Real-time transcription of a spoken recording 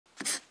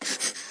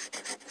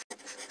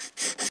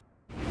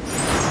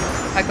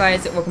Hi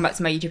guys, welcome back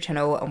to my YouTube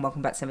channel and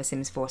welcome back to my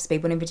Sims 4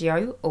 speedrunning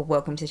video, or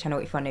welcome to the channel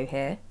if you're new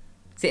here.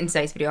 So in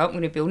today's video I'm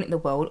going to be building the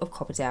world of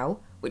Copperdale,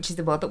 which is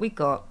the world that we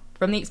got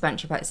from the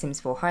expansion pack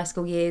Sims 4 high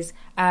school years,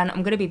 and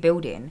I'm going to be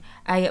building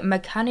a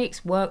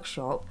mechanics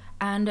workshop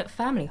and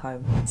family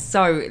home.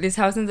 So this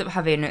house ends up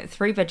having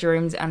 3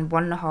 bedrooms and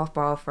 1.5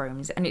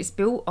 bathrooms, and it's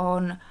built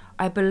on,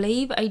 I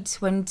believe, a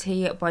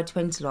 20 by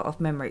 20 lot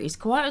of memory. It's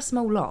quite a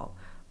small lot,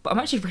 but I'm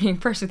actually really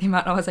impressed with the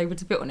amount I was able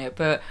to build on it.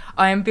 But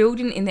I am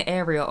building in the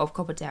area of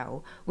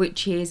Copperdale,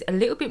 which is a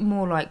little bit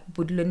more like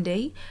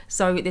woodlandy.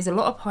 So there's a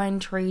lot of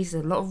pine trees,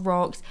 there's a lot of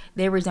rocks,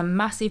 there is a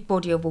massive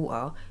body of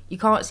water. You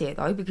can't see it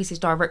though because it's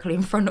directly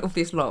in front of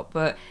this lot,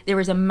 but there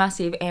is a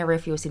massive area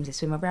for your Sims to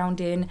swim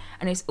around in,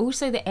 and it's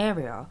also the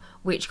area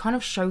which kind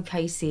of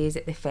showcases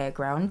the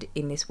fairground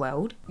in this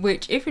world.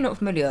 Which, if you're not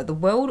familiar, the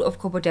world of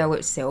Copperdale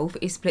itself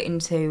is split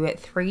into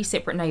 3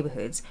 separate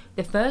neighbourhoods.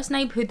 The first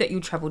neighbourhood that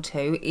you travel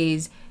to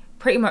is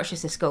pretty much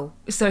just a school.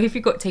 So if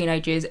you've got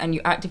teenagers and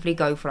you actively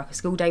go for like a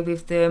school day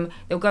with them,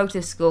 they'll go to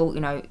the school,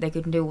 you know, they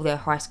can do all their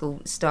high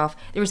school stuff.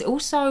 There is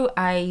also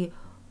a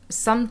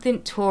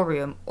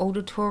auditorium,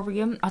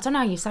 I don't know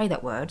how you say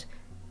that word.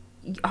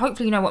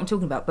 Hopefully you know what I'm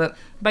talking about, but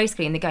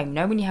basically in the game, you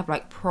know, when you have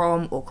like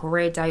prom or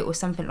career day or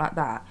something like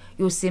that,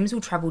 your Sims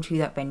will travel to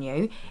that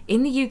venue.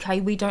 In the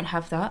UK we don't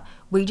have that,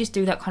 we just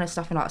do that kind of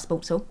stuff in like a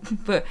sports hall.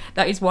 But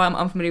that is why I'm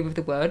unfamiliar with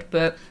the word.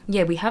 But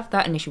yeah, we have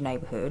that initial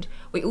neighbourhood.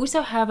 We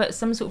also have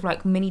some sort of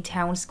like mini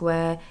town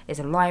square. There's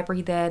a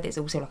library there, there's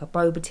also like a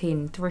boba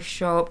tin thrift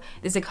shop,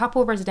 there's a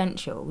couple of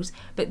residentials.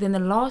 But then the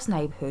last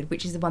neighbourhood,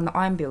 which is the one that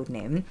I'm building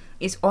in,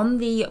 is on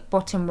the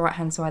bottom right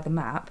hand side of the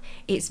map.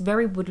 It's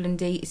very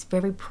woodlandy, it's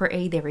very pretty.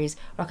 There is,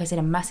 like I said,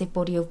 a massive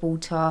body of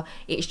water.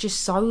 It's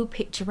just so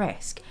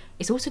picturesque.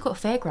 It's also got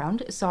a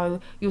fairground, so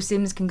your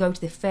Sims can go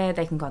to the fair,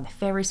 they can go on the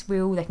Ferris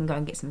wheel, they can go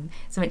and get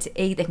something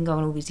to eat, they can go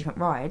on all these different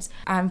rides.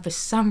 And for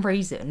some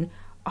reason,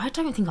 I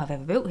don't think I've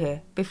ever built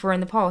here before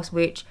in the past,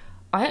 which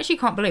I actually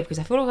can't believe, because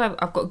I feel like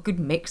I've got a good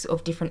mix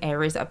of different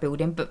areas that I build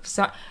in, but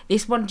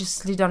this one just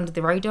slid under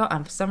the radar,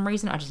 and for some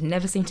reason I just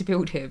never seem to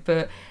build here.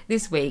 But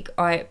this week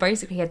I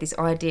basically had this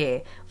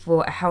idea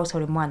for a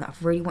household in mind that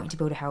I've really wanted to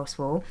build a house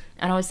for,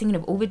 and I was thinking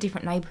of all the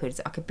different neighbourhoods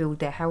that I could build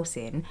their house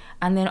in,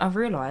 and then I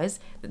realised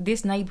that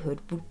this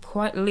neighbourhood would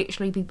quite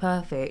literally be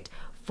perfect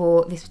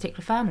for this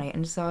particular family.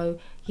 And so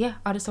yeah,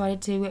 I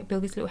decided to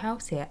build this little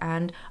house here,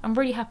 and I'm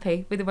really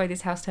happy with the way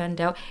this house turned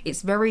out.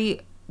 It's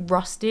very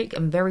rustic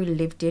and very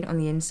lived in on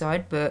the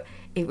inside, but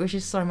it was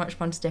just so much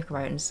fun to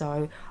decorate, and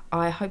so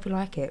I hope you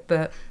like it.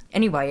 But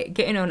anyway,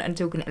 getting on and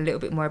talking a little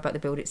bit more about the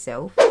build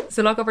itself.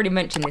 So like I've already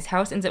mentioned, this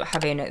house ends up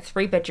having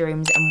 3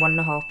 bedrooms and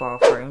 1.5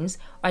 bathrooms.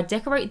 I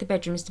decorated the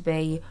bedrooms to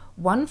be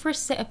one for a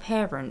set of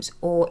parents,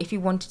 or if you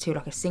wanted to,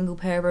 like a single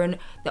parent.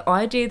 The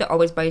idea that I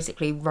was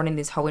basically running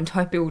this whole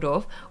entire build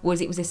off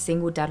was it was a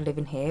single dad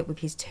living here with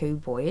his 2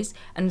 boys,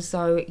 and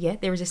so yeah,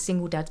 there is a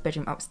single dad's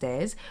bedroom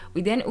upstairs.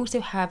 We then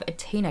also have a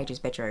teenager's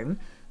bedroom,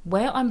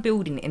 where I'm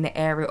building in the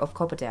area of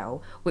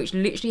Copperdale, which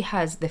literally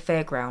has the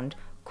fairground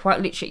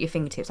quite literally at your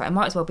fingertips. Like, it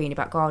might as well be in your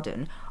back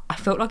garden. I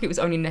felt like it was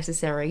only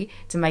necessary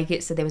to make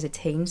it so there was a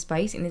teen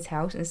space in this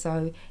house, and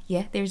so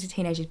yeah, there is a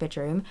teenager's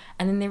bedroom,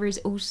 and then there is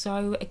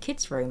also a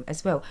kid's room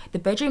as well. The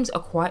bedrooms are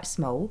quite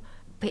small,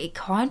 but it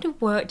kind of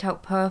worked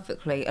out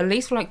perfectly, at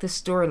least for like the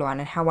storyline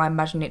and how I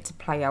imagined it to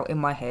play out in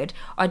my head.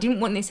 I didn't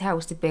want this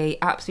house to be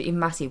absolutely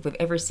massive with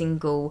every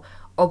single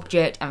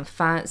object and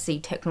fancy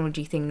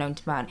technology thing known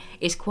to man.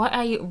 It's quite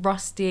a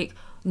rustic,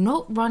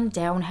 not run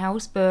down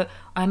house, but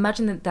I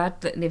imagine the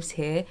dad that lives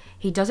here,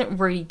 he doesn't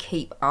really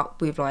keep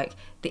up with like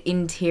the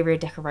interior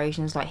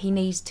decorations. Like, he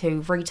needs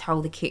to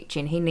retile the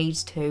kitchen, he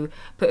needs to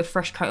put a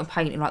fresh coat of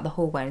paint in like the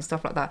hallway and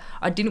stuff like that.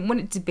 I didn't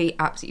want it to be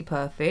absolutely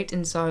perfect,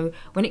 and so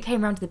when it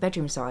came around to the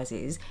bedroom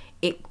sizes,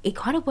 it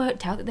kind of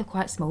worked out that they're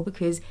quite small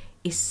because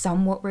it's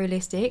somewhat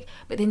realistic.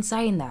 But then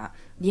saying that,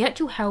 the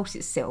actual house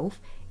itself,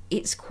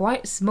 it's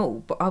quite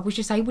small, but I was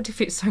just able to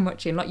fit so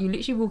much in. Like, you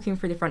literally walk in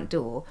through the front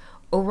door,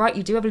 alright,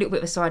 you do have a little bit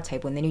of a side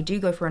table, and then you do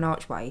go for an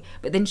archway,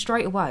 but then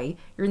straight away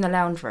you're in the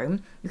lounge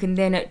room. You can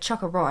then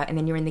chuck a right, and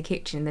then you're in the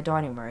kitchen and the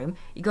dining room.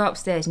 You go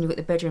upstairs and you've got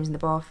the bedrooms and the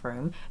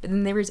bathroom, but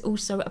then there is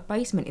also a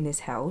basement in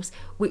this house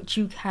which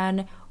you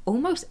can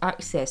almost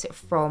access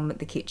from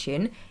the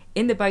kitchen.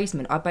 In the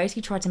basement, I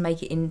basically tried to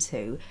make it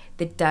into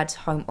the dad's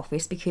home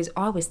office, because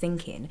I was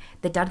thinking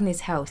the dad in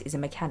this house is a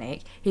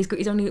mechanic. He's got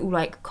his own little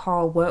like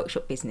car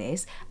workshop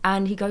business,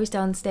 and he goes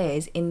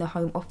downstairs in the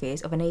home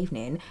office of an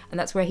evening, and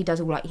that's where he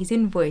does all like his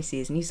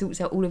invoices, and he sorts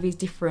out all of his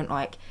different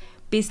like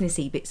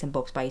businessy bits and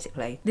bobs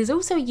basically. There's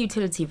also a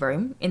utility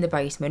room in the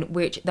basement,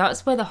 which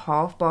that's where the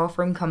half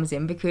bathroom comes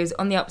in, because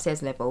on the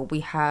upstairs level we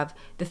have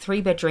the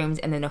 3 bedrooms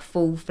and then a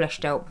full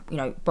fleshed out, you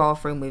know,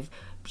 bathroom with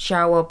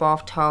shower,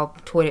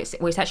 bathtub, toilets.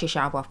 Well, it's actually a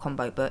shower bath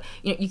combo, but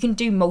you know, you can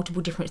do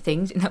multiple different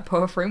things in that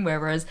bathroom,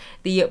 whereas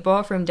the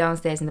bathroom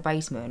downstairs in the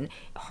basement,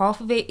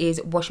 half of it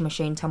is washing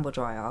machine, tumble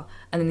dryer,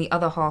 and then the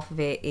other half of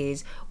it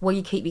is where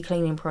you keep your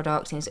cleaning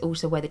products, and it's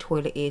also where the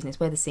toilet is, and it's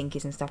where the sink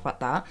is and stuff like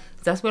that.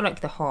 So that's where like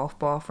the half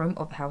bathroom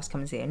of the house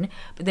comes in.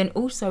 But then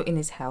also in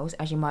this house,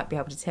 as you might be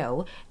able to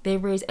tell,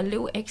 there is a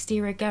little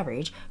exterior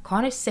garage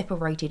kind of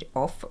separated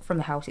off from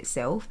the house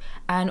itself,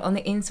 and on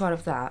the inside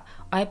of that,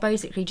 I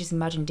basically just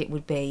imagined it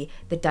would be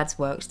the dad's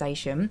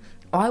workstation.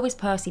 I was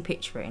personally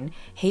picturing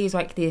he's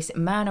like this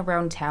man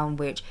around town,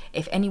 which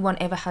if anyone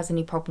ever has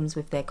any problems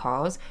with their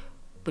cars,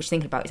 which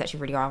thinking about it is actually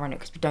really ironic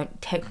because we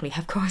don't technically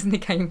have cars in the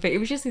game, but it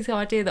was just this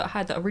idea that I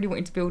had that I really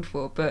wanted to build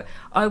for. But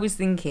I was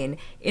thinking,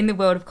 in the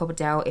world of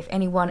Copperdale, if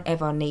anyone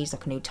ever needs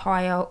like a new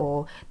tyre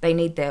or they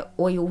need their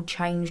oil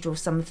changed or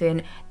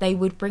something, they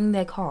would bring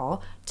their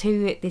car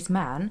to this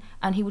man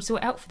and he would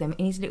sort it out for them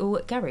in his little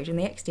garage in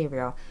the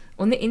exterior.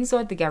 On the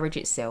inside the garage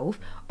itself,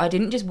 I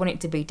didn't just want it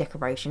to be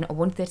decoration, I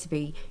wanted there to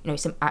be, you know,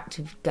 some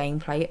active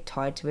gameplay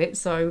tied to it.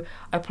 So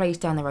I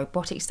placed down the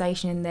robotic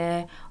station in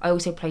there, I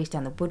also placed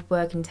down the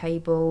woodworking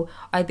table.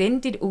 I then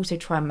did also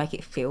try and make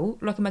it feel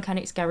like a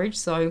mechanic's garage,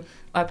 so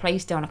I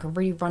placed down like a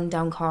really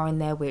rundown car in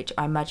there, which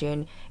I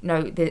imagine, you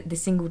know, the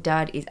single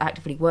dad is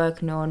actively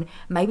working on.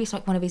 Maybe it's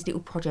like one of his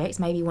little projects,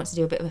 maybe he wants to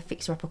do a bit of a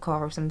fixer-upper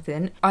car or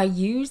something. I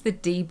used the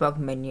debug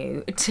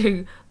menu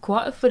to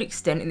quite a full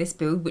extent in this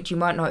build, which you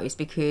might notice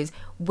because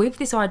with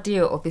this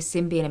idea of the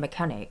sim being a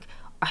mechanic,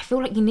 I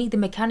feel like you need the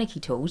mechanic-y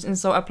tools, and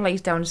so I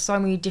placed down so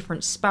many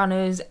different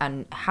spanners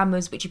and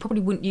hammers, which you probably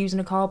wouldn't use in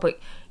a car, but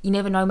you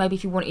never know, maybe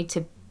if you wanted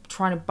to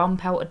trying to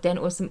bump out a dent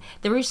or something.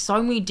 There is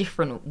so many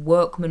different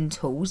workman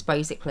tools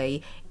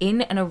basically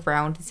in and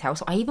around this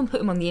house. I even put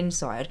them on the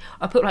inside.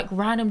 I put like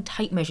random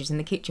tape measures in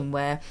the kitchen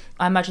where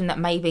I imagine that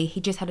maybe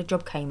he just had a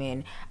job came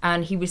in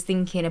and he was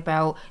thinking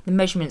about the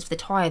measurements for the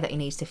tyre that he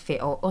needs to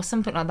fit or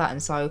something like that.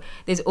 And so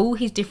there's all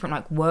his different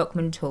like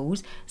workman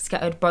tools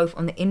scattered both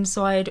on the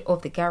inside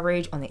of the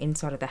garage, on the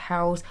inside of the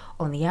house,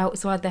 on the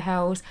outside of the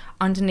house,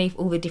 underneath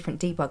all the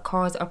different debug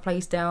cars that I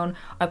placed down.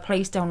 I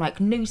placed down like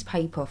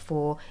newspaper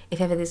for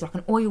if ever there's like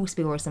an oil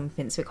spill or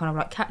something, so it kind of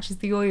like catches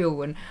the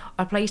oil. And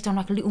I placed down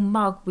like a little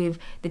mug with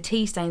the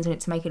tea stains on it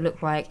to make it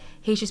look like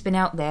he's just been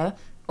out there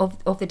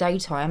of the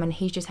daytime and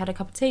he's just had a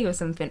cup of tea or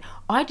something.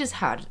 I just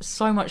had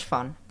so much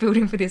fun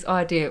building for this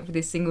idea for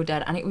this single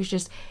dad, and it was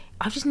just,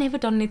 I've just never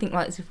done anything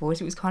like this before,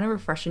 so it was kind of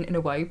refreshing in a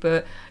way.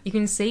 But you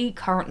can see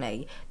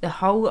currently the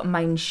whole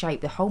main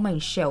shape, the whole main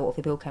shell of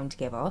the build came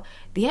together.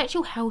 The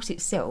actual house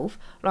itself,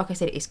 like I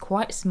said, is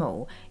quite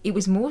small. It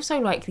was more so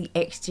like the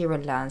exterior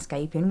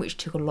landscaping, which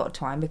took a lot of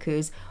time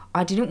because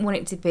I didn't want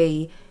it to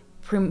be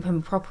prim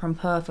and proper and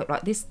perfect.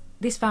 Like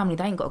this family,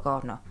 they ain't got a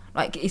gardener.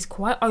 Like, it's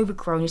quite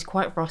overgrown, it's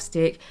quite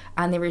rustic,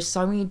 and there is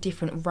so many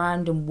different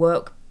random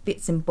work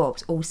bits and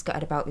bobs all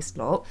scattered about this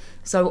lot.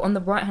 So on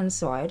the right hand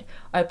side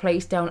I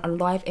placed down a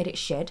live edit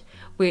shed,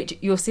 which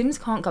your Sims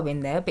can't go in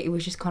there, but it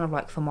was just kind of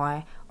like for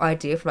my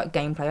idea for like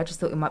gameplay. I just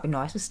thought it might be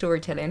nice for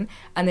storytelling.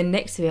 And then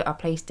next to it I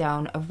placed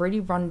down a really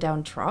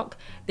rundown truck.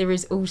 There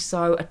is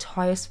also a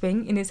tyre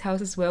swing in this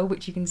house as well,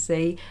 which you can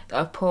see that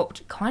I've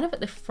popped kind of at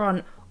the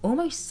front,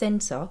 almost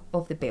centre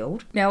of the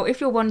build. Now, if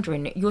you're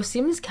wondering, your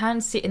Sims can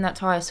sit in that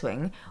tyre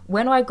swing.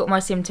 When I got my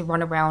Sim to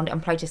run around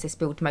and playtest this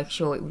build to make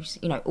sure it was,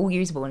 you know, all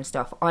usable and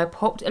stuff, I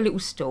popped a little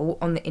stool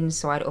on the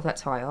inside of that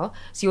tyre,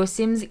 so your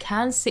Sims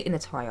can sit in the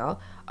tyre.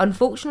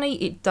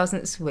 Unfortunately, it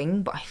doesn't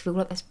swing, but I feel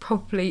like that's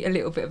probably a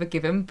little bit of a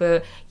given.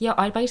 But yeah,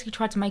 I basically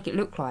tried to make it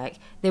look like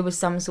there was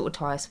some sort of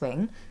tyre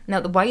swing.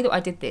 Now, the way that I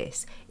did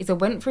this is I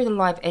went through the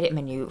live edit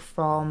menu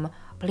from,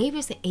 I believe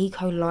it's the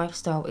Eco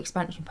Lifestyle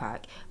expansion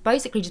pack.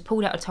 Basically just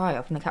pulled out a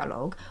tyre from the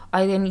catalogue.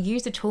 I then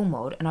used the tool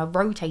mod and I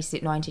rotated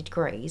it 90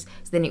 degrees,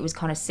 so then it was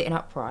kind of sitting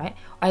upright.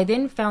 I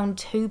then found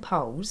two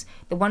poles.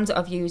 The ones that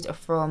I've used are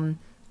from,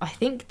 I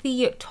think,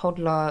 the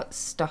Toddler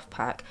Stuff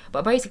pack, but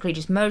I basically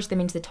just merged them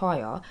into the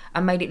tyre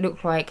and made it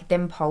look like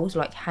them poles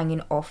like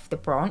hanging off the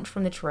branch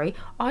from the tree.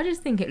 I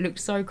just think it looked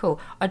so cool.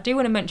 I do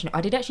want to mention,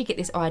 I did actually get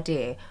this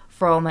idea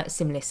from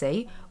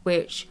Simlissy,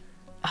 which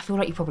I feel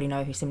like you probably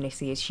know who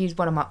Simlissy is. She's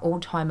one of my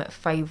all-time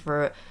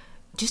favourite,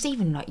 just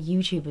even like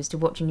YouTubers to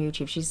watch on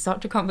YouTube. She's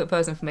such a comfort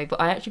person for me, but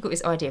I actually got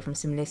this idea from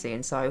Simlissy,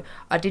 and so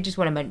I did just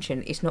want to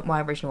mention it's not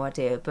my original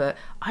idea, but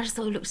I just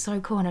thought it looked so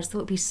cool and I just thought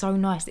it'd be so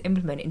nice to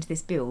implement it into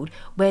this build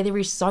where there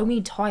is so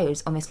many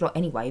tyres on this lot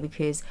anyway,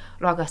 because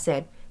like I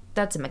said,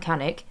 Dad's a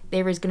mechanic.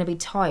 There is going to be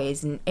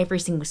tyres in every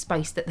single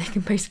space that they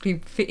can basically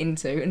fit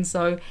into, and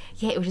so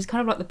yeah, it was just kind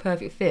of like the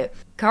perfect fit.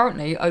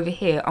 Currently over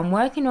here I'm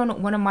working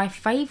on one of my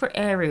favourite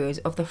areas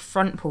of the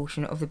front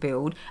portion of the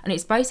build, and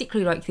it's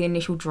basically like the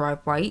initial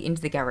driveway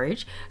into the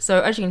garage.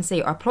 So as you can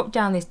see, I plopped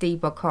down this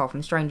debug car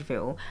from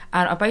StrangerVille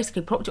and I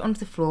basically plopped it onto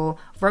the floor,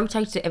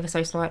 rotated it ever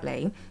so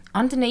slightly.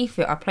 Underneath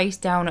it I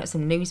placed down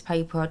some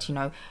newspaper to, you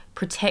know,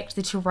 protect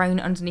the terrain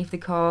underneath the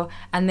car,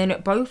 and then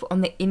both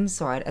on the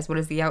inside as well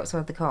as the outside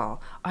of the car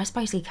I just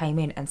basically came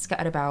in and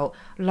scattered about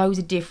loads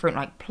of different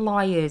like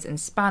pliers and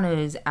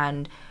spanners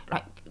and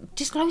like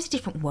just loads of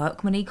different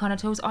workman-y kind of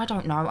tools. I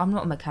don't know, I'm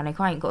not a mechanic,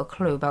 I ain't got a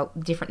clue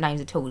about different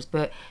names of tools,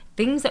 but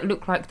things that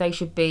look like they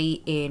should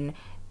be in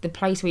the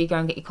place where you go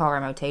and get your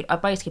car MOT'd, I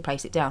basically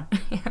placed it down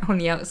on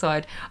the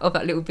outside of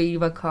that little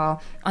beaver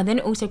car. I then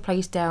also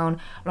placed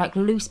down like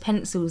loose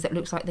pencils that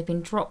looks like they've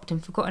been dropped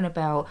and forgotten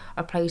about.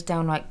 I placed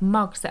down like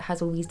mugs that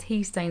has all these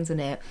tea stains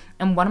on it.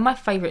 And one of my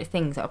favourite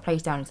things that I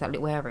placed down into that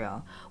little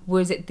area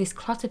was this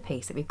clutter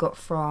piece that we got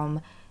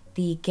from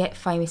the Get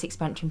Famous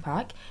expansion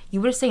pack. You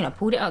would have seen I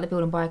pulled it out of the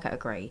build and buy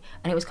category,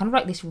 and it was kind of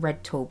like this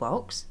red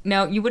toolbox.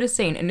 Now you would have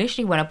seen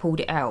initially when I pulled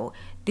it out,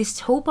 this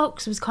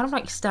toolbox was kind of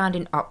like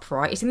standing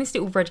upright. It's in this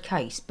little red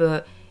case,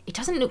 but it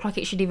doesn't look like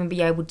it should even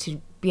be able to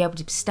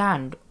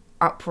stand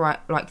upright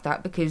like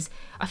that, because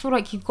I feel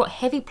like you've got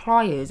heavy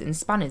pliers and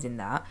spanners in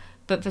that,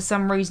 but for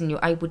some reason you're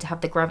able to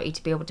have the gravity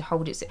to be able to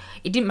hold it. So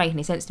it didn't make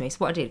any sense to me. So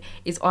what I did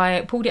is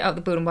I pulled it out of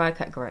the build and buy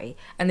category,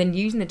 and then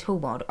using the tool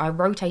mod I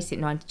rotated it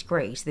 90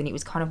 degrees, so then it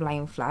was kind of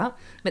laying flat.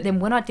 But then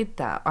when I did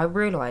that, I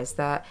realised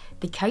that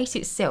the case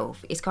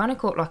itself is kind of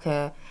got like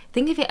a,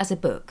 think of it as a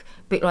book,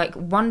 but like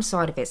one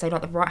side of it, say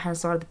like the right hand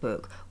side of the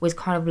book, was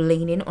kind of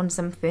leaning on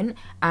something,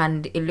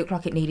 and it looked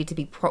like it needed to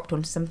be propped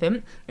onto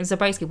something. And so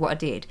basically what I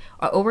did,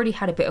 I already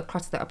had a bit of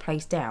clutter that I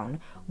placed down,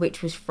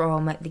 which was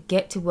from the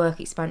Get to Work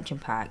expansion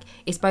pack.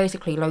 It's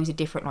basically loads of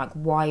different like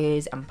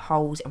wires and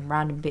poles and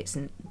random bits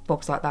and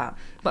bobs like that,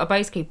 but I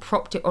basically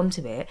propped it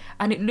onto it,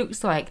 and it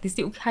looks like this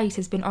little case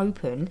has been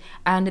opened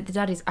and the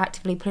dad is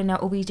actively pulling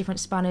out all these different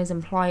spanners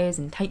and pliers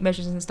and tape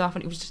measures and stuff,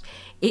 and it was just,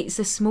 it's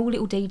a small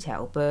little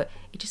detail, but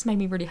it just made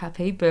me really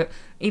happy. But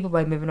either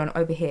way, moving on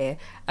over here,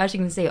 as you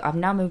can see, I've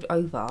now moved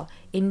over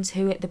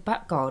into the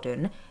back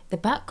garden. The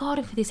back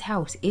garden for this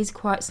house is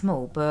quite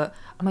small, but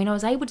I mean, I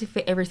was able to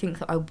fit everything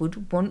that I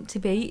would want to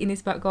be in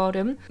this back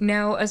garden.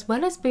 Now, as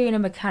well as being a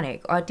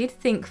mechanic, I did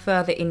think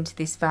further into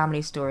this family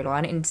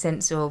storyline in the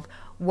sense of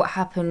what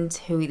happened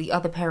to the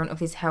other parent of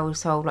this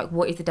household, like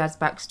what is the dad's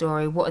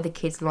backstory, what are the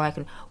kids like,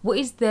 and what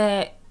is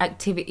their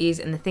activities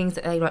and the things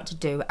that they like to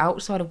do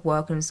outside of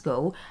work and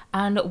school.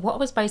 And what I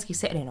was basically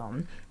settling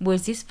on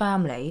was this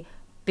family,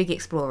 big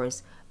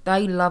explorers.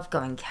 They love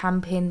going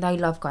camping, they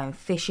love going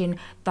fishing,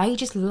 they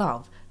just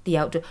love the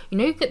outdoor. You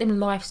know, you get them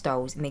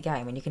lifestyles in the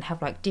game, and you can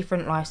have like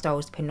different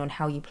lifestyles depending on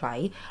how you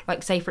play.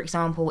 Like say for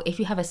example, if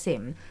you have a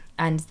sim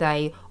and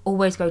they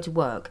always go to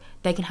work,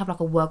 they can have like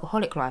a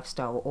workaholic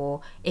lifestyle.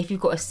 Or if you've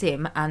got a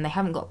sim and they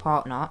haven't got a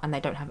partner and they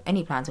don't have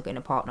any plans of getting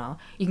a partner,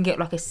 you can get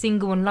like a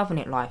single and loving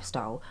it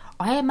lifestyle.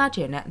 I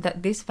imagine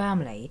that this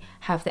family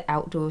have the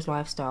outdoors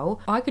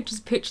lifestyle. I could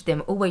just picture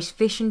them always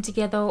fishing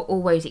together,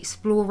 always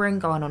exploring,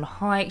 going on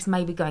hikes,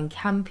 maybe going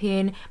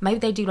camping. Maybe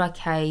they do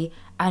like a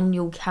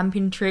annual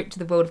camping trip to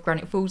the world of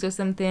Granite Falls or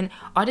something.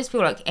 I just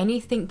feel like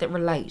anything that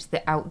relates to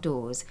the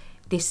outdoors,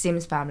 this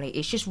Sims family,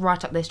 it's just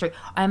right up their street.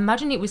 I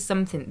imagine it was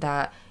something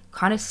that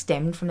kind of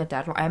stemmed from the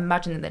dad. Like I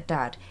imagine that the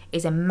dad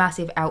is a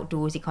massive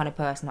outdoorsy kind of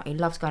person. Like he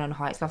loves going on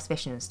hikes, loves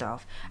fishing and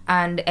stuff.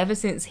 And ever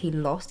since he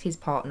lost his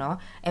partner,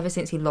 ever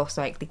since he lost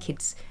like the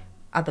kid's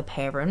other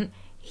parent,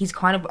 he's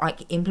kind of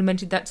like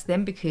implemented that to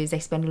them because they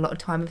spend a lot of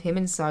time with him.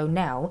 And so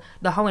now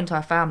the whole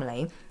entire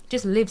family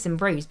just lives and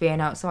breathes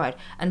being outside.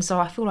 And so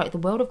I feel like the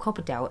world of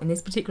Copperdale in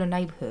this particular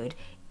neighbourhood,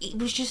 it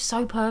was just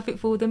so perfect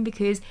for them,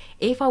 because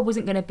if I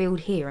wasn't going to build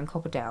here in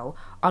Copperdale,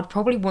 I'd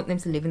probably want them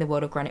to live in the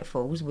world of Granite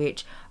Falls,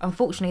 which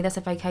unfortunately that's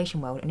a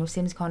vacation world and your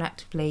Sims can't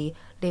actively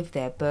live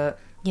there. But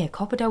yeah,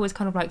 Copperdale was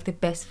kind of like the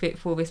best fit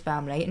for this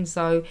family. And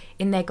so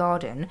in their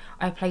garden,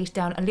 I placed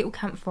down a little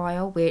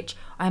campfire, which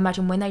I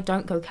imagine when they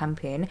don't go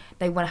camping,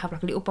 they want to have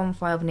like a little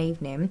bonfire of an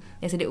evening.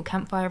 There's a little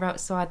campfire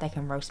outside, they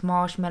can roast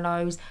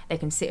marshmallows, they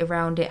can sit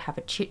around it, have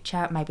a chit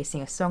chat, maybe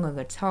sing a song or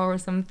guitar or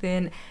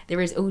something. There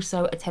is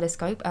also a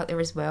telescope out there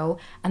as well.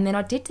 And then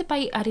I did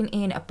debate adding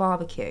in a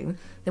barbecue.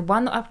 The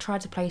one that I've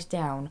tried to place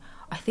down,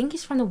 I think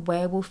it's from the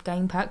Werewolf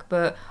game pack,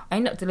 but I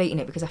ended up deleting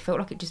it because I felt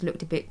like it just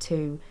looked a bit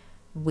too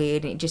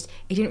weird, and it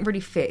didn't really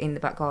fit in the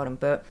back garden.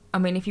 But I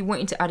mean, if you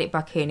wanted to add it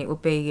back in, it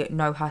would be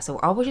no hassle.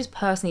 I was just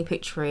personally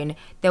picturing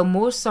they'll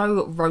more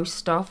so roast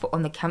stuff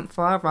on the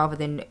campfire rather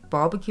than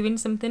barbecuing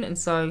something, and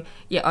so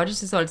yeah, I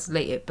just decided to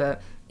delete it.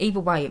 But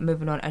either way,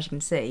 moving on, as you can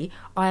see,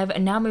 I have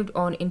now moved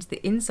on into the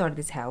inside of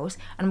this house,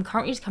 and I'm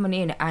currently just coming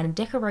in and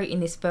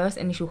decorating this first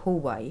initial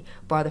hallway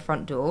by the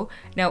front door.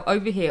 Now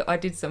over here, I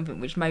did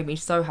something which made me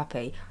so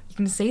happy. You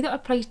can see that I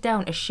placed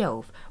down a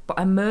shelf, but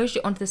I merged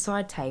it onto the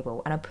side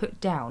table and I put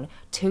down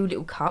two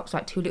little cups,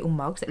 like two little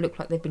mugs that look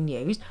like they've been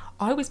used.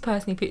 I was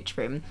personally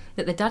picturing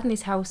that the dad in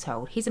this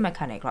household, he's a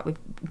mechanic, like we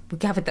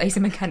gathered that he's a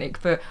mechanic,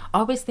 but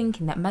I was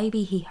thinking that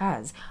maybe he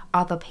has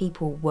other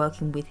people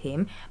working with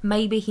him.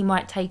 Maybe he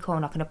might take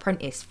on like an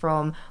apprentice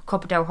from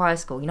Copperdale High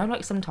School, you know,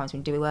 like sometimes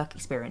when you do a work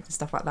experience and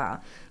stuff like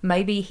that.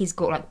 Maybe he's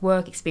got like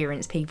work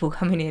experience people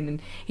coming in,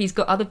 and he's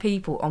got other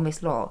people on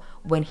this lot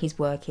when he's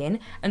working.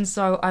 And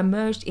so I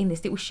merged in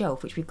this little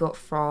shelf which we got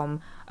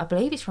from I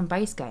believe it's from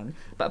base game,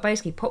 but I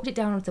basically popped it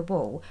down onto the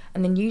wall,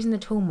 and then using the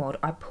tool mod,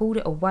 I pulled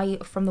it away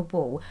from the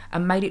wall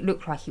and made it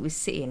look like it was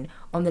sitting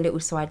on the little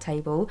side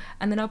table.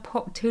 And then I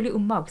popped 2 little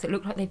mugs that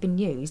looked like they'd been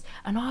used,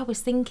 and I was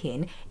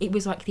thinking it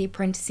was like the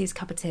apprentice's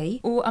cup of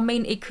tea. Or I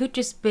mean, it could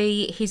just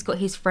be he's got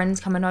his friends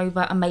coming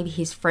over and maybe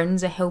his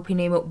friends are helping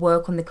him at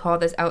work on the car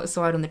that's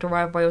outside on the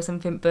driveway or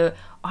something. But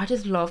I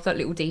just love that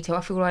little detail.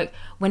 I feel like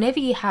whenever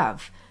you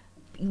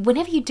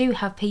do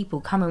have people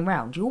coming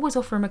round, you always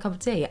offer them a cup of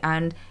tea,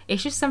 and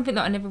it's just something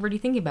that I never really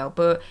think about,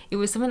 but it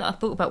was something that I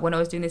thought about when I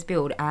was doing this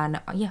build. And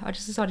yeah, I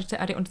just decided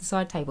to add it onto the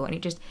side table, and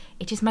it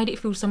just made it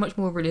feel so much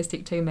more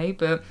realistic to me.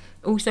 But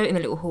also in the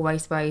little hallway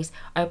space,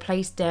 I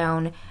placed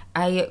down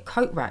a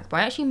coat rack, but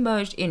I actually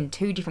merged in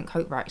 2 different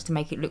coat racks to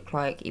make it look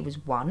like it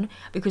was one,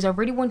 because I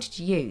really wanted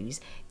to use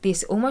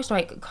this almost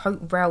like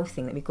coat rail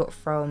thing that we got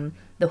from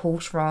the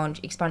Horse Ranch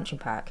expansion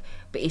pack,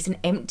 but it's an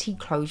empty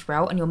clothes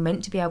rail, and you're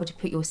meant to be able to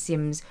put your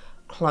Sims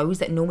clothes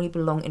that normally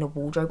belong in a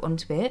wardrobe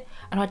onto it.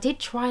 And I did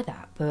try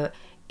that, but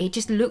it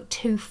just looked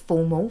too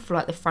formal for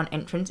like the front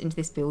entrance into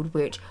this build,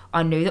 which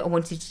I knew that I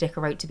wanted to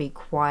decorate to be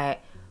quite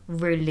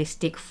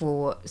realistic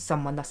for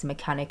someone that's a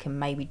mechanic and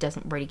maybe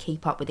doesn't really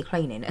keep up with the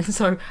cleaning. And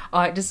so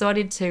I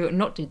decided to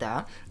not do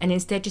that and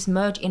instead just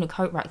merge in a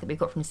coat rack that we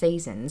got from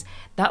Seasons.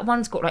 That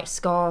one's got like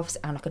scarves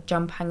and like a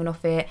jump hanging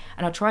off it,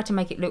 and I tried to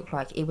make it look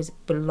like it was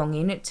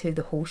belonging to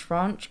the Horse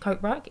Ranch coat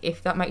rack,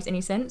 if that makes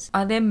any sense.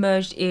 I then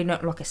merged in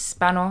like a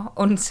spanner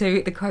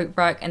onto the coat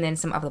rack, and then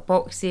some other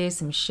boxes,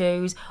 some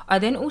shoes. I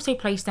then also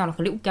placed down like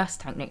a little gas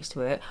tank next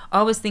to it.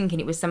 I was thinking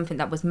it was something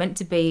that was meant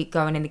to be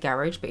going in the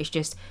garage, but it's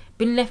just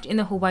been left in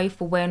the hallway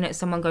for when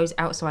someone goes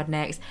outside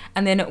next.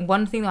 And then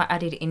one thing that I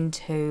added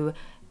into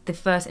the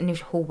first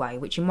initial hallway,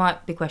 which you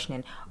might be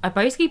questioning, I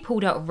basically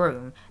pulled out a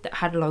room that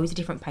had loads of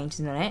different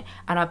paintings on it,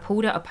 and I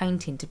pulled out a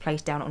painting to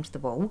place down onto the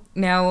wall.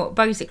 Now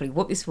basically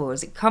what this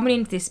was, coming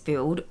into this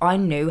build, I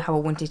knew how I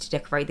wanted to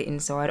decorate the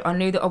inside. I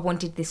knew that I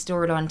wanted this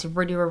storyline to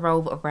really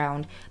revolve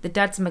around the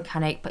dad's a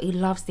mechanic, but he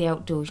loves the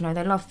outdoors. You know,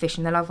 they love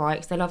fishing, they love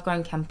hikes, they love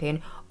going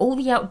camping, all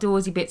the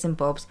outdoorsy bits and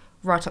bobs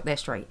right up their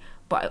street.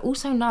 But I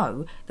also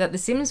know that the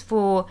Sims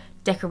 4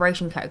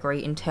 decoration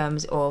category, in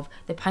terms of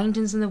the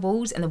paintings on the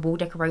walls and the wall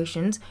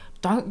decorations,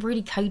 don't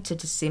really cater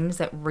to Sims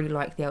that really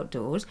like the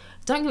outdoors.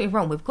 Don't get me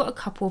wrong, we've got a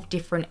couple of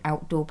different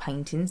outdoor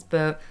paintings,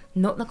 but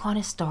not the kind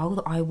of style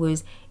that I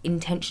was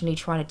intentionally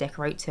trying to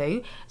decorate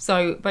to.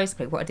 So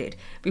basically what I did,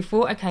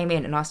 before I came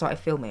in and I started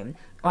filming,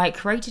 I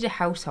created a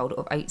household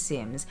of 8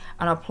 Sims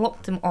and I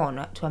plopped them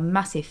on to a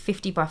massive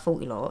 50 by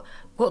 40 lot,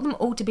 got them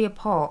all to be a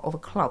part of a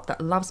club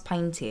that loves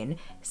painting,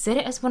 set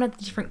it as one of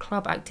the different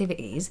club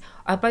activities.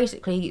 I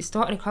basically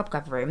started a club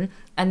gathering,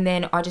 and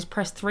then I just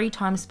pressed 3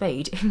 times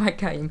speed in my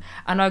game,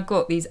 and I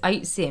got these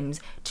 8 Sims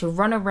to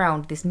run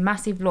around this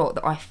massive lot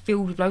that I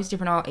filled with loads of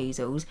different art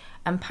easels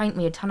and paint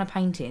me a ton of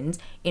paintings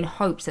in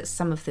hopes that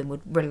some of them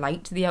would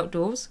relate to the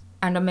outdoors.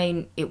 And I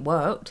mean, it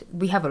worked.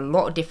 We have a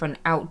lot of different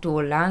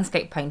outdoor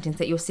landscape paintings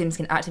that your Sims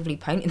can actively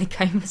paint in the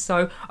game.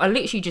 So I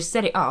literally just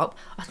set it up.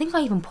 I think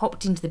I even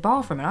popped into the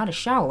bathroom and I had a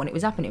shower when it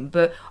was happening.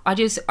 But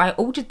I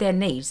altered their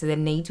needs so their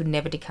needs would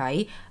never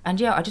decay.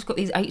 And yeah, I just got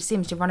these 8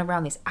 Sims to run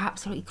around this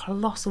absolutely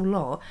colossal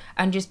lot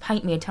and just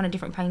paint me a ton of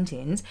different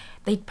paintings.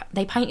 They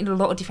painted a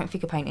lot of different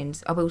figure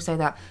paintings, I will say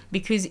that,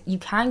 because you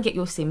can get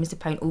your Sims to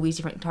paint all these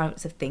different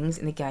types of things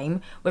in the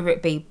game, whether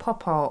it be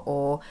pop art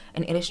or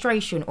an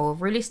illustration or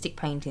realistic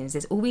paintings.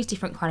 There's all these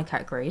different kind of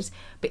categories,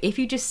 but if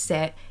you just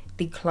set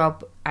the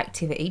club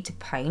activity to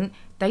paint,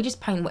 they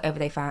just paint whatever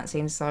they fancy.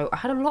 And so I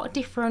had a lot of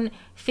different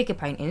figure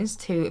paintings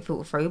to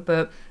filter through,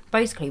 but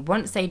basically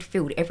once they'd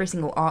filled every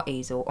single art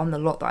easel on the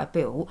lot that I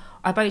built,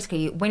 I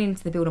basically went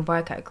into the build and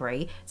buy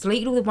category,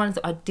 deleted all the ones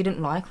that I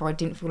didn't like or I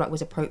didn't feel like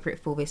was appropriate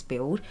for this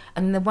build,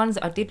 and then the ones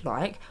that I did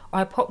like,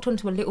 I popped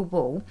onto a little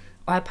wall.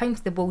 I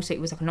painted the wall so it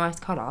was like a nice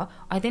colour.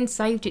 I then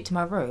saved it to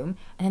my room,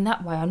 and then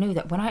that way I knew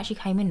that when I actually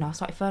came in and I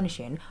started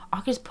furnishing, I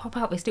could just pop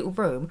out this little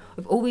room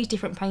with all these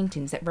different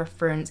paintings that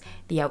reference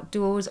the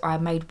outdoors. I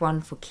made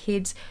one for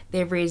kids.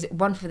 There is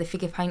one for the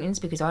figure paintings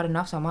because I had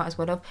enough, so I might as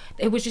well have.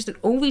 It was just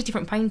all these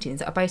different paintings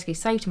that I basically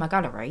saved to my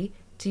gallery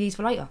to use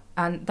for later,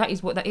 and that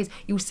is what that is.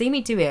 You'll see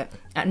me do it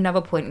at another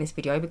point in this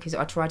video because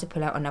I tried to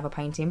pull out another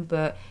painting.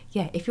 But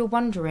yeah, if you're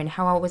wondering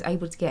how I was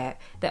able to get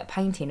that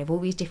painting of all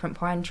these different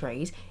pine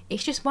trees,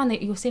 it's just one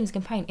that your Sims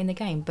can paint in the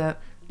game.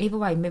 But either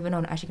way, moving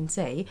on, as you can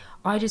see,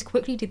 I just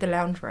quickly did the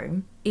lounge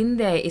room. In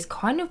there is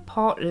kind of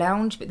part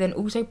lounge but then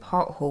also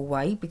part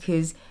hallway,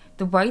 because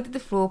the way that the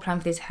floor plan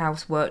for this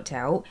house worked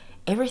out,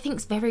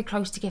 everything's very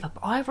close together,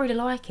 but I really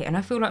like it. And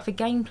I feel like for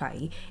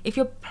gameplay, if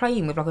you're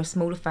playing with like a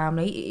smaller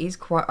family, it is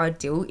quite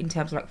ideal in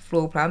terms of like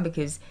floor plan,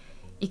 because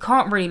you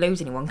can't really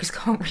lose anyone because you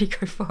can't really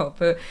go far.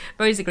 But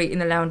basically in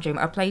the lounge room,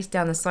 I placed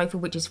down the sofa,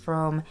 which is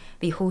from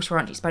the Horse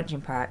Ranch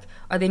expansion pack.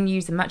 I then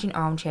used the matching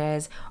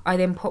armchairs. I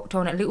then popped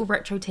on a little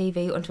retro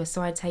TV onto a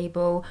side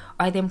table.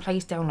 I then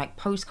placed down like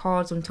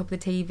postcards on top of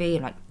the TV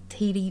and like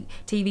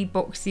TV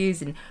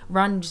boxes and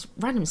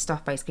random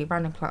stuff, basically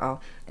random clutter.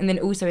 And then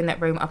also in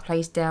that room I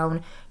placed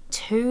down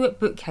 2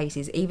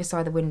 bookcases either side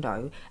of the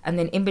window, and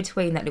then in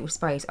between that little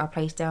space I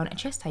placed down a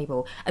chess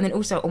table. And then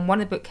also on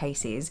one of the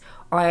bookcases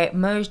I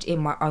merged in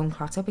my own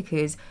clutter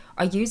because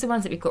I use the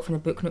ones that we got from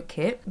the Nook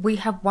Kit. We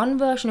have one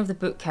version of the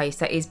bookcase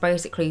that is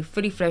basically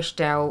fully fleshed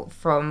out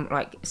from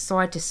like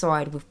side to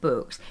side with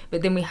books,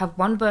 but then we have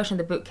one version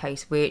of the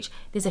bookcase which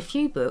there's a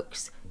few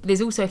books, but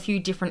there's also a few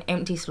different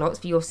empty slots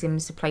for your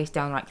Sims to place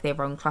down like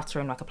their own clutter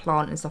and like a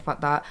plant and stuff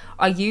like that.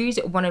 I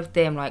used one of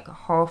them like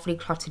halfly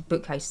cluttered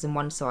bookcases on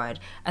one side,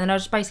 and then I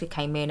just basically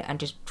came in and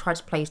just tried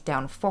to place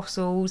down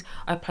fossils.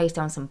 I placed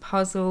down some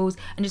puzzles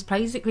and just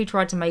basically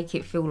tried to make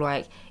it feel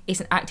like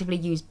it's an actively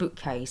used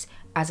bookcase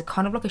as a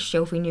kind of like a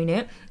shelving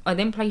unit. I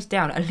then placed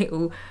down a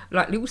little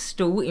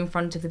stool in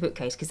front of the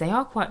bookcase because they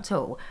are quite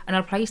tall, and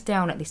I placed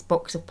down this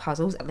box of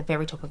puzzles at the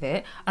very top of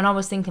it. And I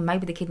was thinking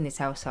maybe the kid in this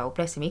household,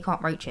 bless him, he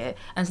can't reach it,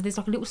 and so there's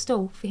like a little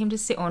stool for him to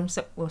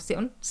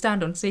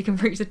stand on so he can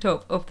reach the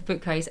top of the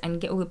bookcase and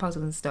get all the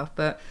puzzles and stuff.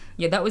 But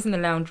yeah, that was in the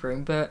lounge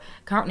room. But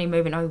currently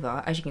moving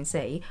over, as you can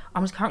see,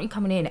 I'm just currently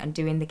coming in and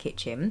doing the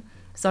kitchen.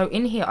 So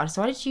in here I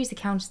decided to use the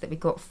counters that we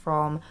got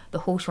from the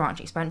Horse Ranch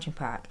expansion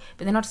pack,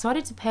 but then I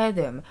decided to pair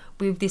them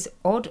with this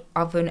odd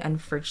oven and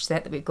fridge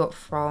set that we got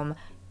from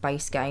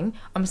base game.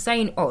 I'm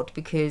saying odd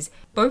because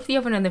both the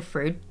oven and the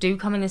fridge do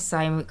come in the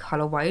same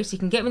colourway, so you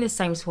can get them in the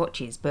same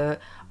swatches,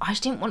 but I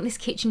just didn't want this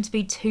kitchen to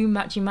be too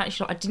matchy.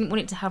 Like, I didn't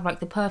want it to have like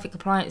the perfect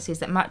appliances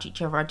that match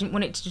each other. I didn't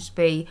want it to just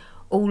be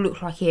all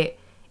look like it.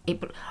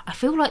 I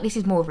feel like this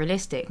is more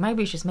realistic.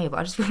 Maybe it's just me, but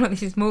I just feel like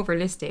this is more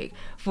realistic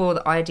for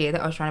the idea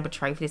that I was trying to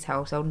portray for this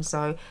household. And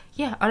so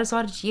yeah, I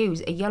decided to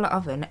use a yellow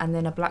oven and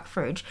then a black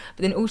fridge.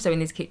 But then also in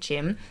this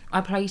kitchen I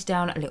placed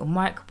down a little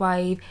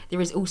microwave. There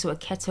is also a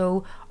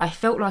kettle. I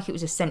felt like it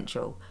was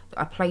essential that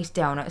I placed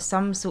down at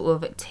some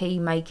sort of tea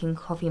making,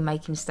 coffee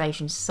making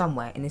station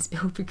somewhere in this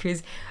build,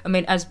 because I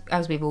mean, as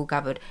we've all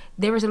gathered,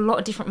 there is a lot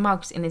of different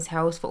mugs in this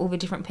house for all the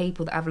different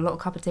people that have a lot of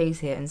cup of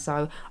teas here, and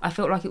so I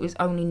felt like it was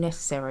only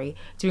necessary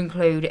to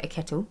include a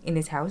kettle in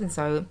this house. And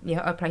so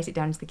yeah, I placed it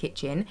down into the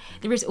kitchen.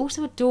 There is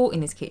also a door in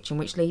this kitchen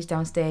which leads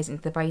downstairs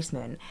into the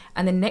basement,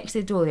 and then next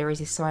to the door there is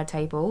this side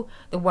table.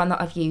 The one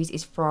that I've used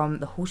is from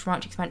the Horse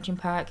Ranch expansion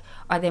pack.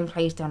 I then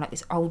placed down like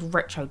this old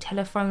retro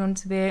telephone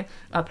onto it.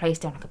 I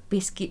placed down like a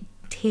biscuit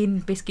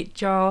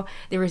jar.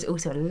 There is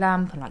also a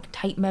lamp and like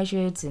tape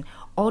measures and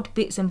odd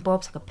bits and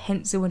bobs like a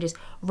pencil and just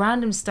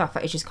random stuff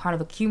that is just kind of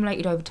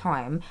accumulated over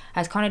time,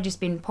 has kind of just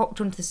been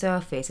popped onto the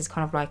surface as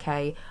kind of like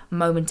a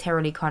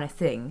momentarily kind of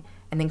thing,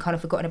 and then kind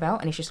of forgotten about,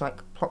 and it's just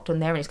like plopped on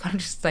there and it's kind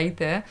of just stayed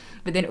there.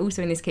 But then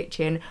also in this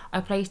kitchen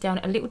I placed down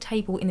a little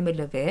table in the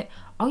middle of it,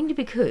 only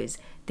because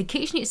the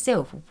kitchen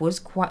itself was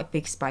quite a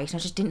big space and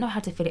I just didn't know how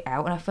to fit it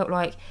out, and I felt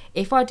like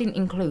if I didn't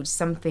include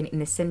something in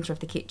the centre of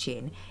the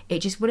kitchen it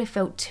just would have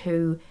felt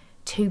too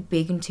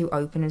big and too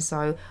open. And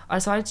so I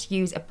decided to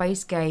use a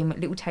base game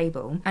little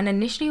table, and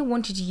initially I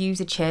wanted to use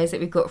the chairs that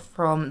we got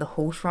from the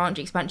Horse Ranch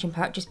expansion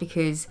pack, just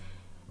because,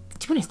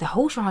 to be honest, the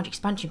Horse Ranch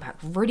expansion pack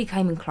really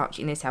came in clutch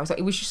in this house. Like,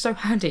 it was just so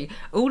handy.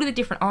 All of the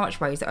different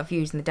archways that I've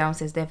used in the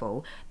downstairs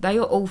level, they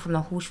are all from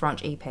the Horse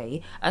Ranch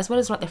EP, as well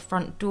as like the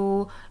front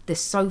door, the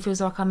sofas,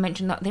 like I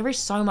mentioned. That there is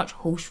so much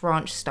Horse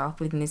Ranch stuff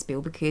within this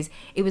build because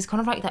it was kind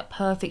of like that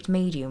perfect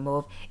medium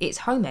of it's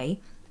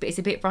homey, but it's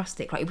a bit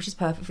rustic. Like, it was just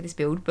perfect for this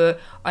build. But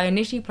I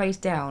initially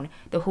placed down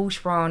the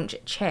Horse Ranch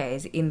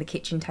chairs in the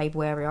kitchen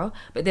table area,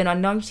 but then I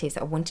noticed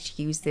that I wanted to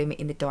use them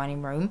in the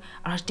dining room,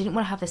 and I just didn't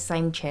want to have the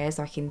same chairs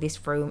like in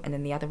this room and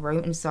then the other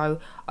room, and so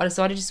I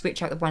decided to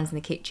switch out the ones in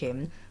the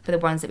kitchen for the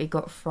ones that we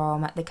got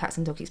from the Cats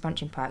and Dogs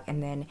expansion pack,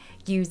 and then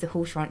use the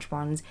Horse Ranch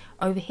ones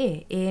over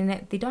here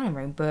in the dining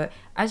room. But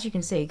as you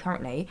can see,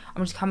 currently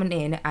I'm just coming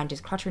in and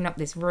just cluttering up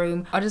this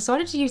room. I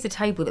decided to use the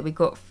table that we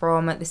got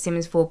from the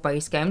Sims 4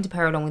 base game to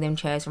pair along with them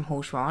chairs from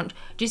Horse Ranch,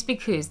 just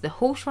because the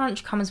Horse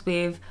Ranch comes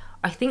with,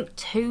 I think,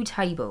 2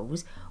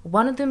 tables.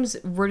 One of them's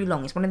really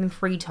long. It's one of them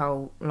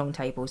 3-tile long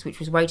tables, which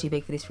was way too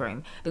big for this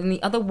room. But then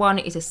the other one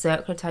is a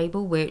circular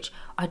table, which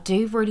I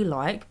do really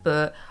like,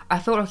 but I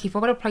felt like if I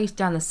would have placed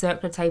down the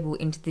circular table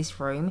into this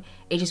room,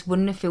 it just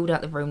wouldn't have filled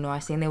out the room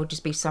nicely, and there would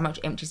just be so much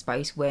empty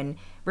space when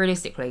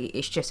realistically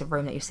it's just a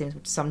room that your Sims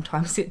would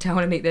sometimes sit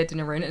down and eat their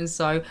dinner in. And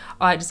so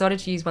I decided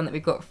to use one that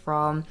we got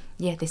from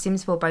the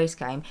Sims 4 base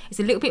game. It's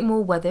a little bit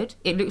more weathered.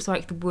 It looks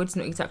like the wood's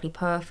not exactly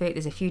perfect.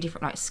 There's a few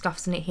different like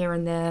scuffs in it here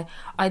and there.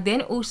 I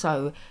then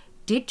also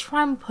did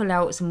try and pull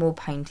out some more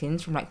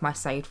paintings from like my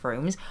saved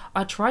rooms.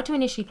 I tried to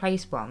initially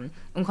place one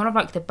on kind of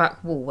like the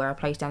back wall where I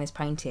placed down this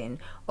painting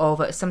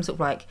of some sort of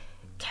like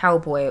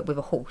cowboy with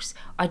a horse.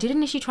 I did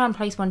initially try and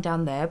place one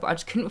down there, but I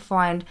just couldn't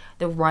find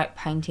the right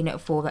painting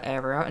for the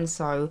area, and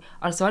so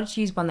I decided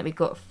to use one that we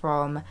got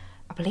from,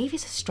 I believe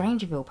it's a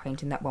StrangerVille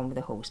painting, that one with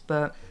a horse.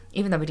 But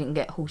even though we didn't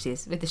get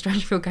horses with the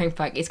StrangerVille game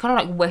pack, it's kind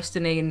of like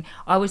westerny, and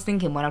I was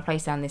thinking when I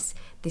placed down this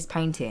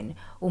painting,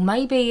 or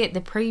maybe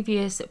the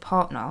previous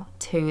partner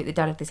to the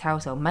dad of this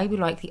household, maybe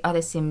like the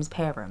other Sims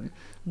parent,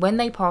 when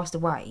they passed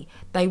away,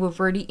 they were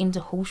really into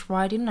horse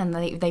riding, and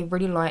they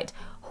really liked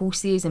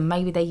horses, and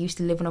maybe they used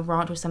to live on a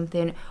ranch or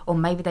something, or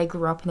maybe they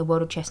grew up in the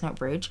world of Chestnut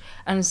Ridge.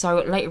 And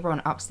so later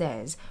on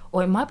upstairs,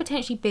 or it might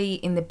potentially be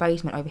in the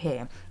basement over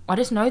here, I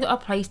just know that I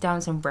placed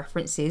down some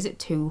references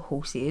to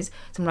horses,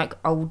 some like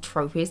old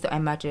trophies that I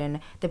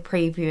imagine the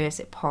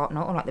previous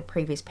partner or like the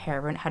previous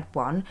parent had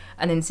won,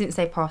 and then since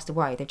they passed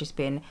away they've just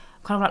been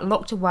kind of like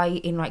locked away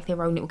in like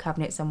their own little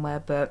cabinet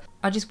somewhere. But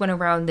I just went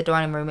around the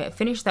dining room,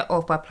 finished that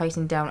off by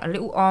placing down a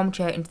little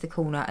armchair into the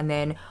corner, and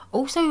then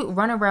also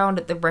run around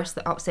the rest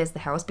of the upstairs of the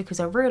house because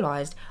I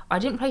realised I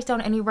didn't place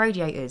down any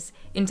radiators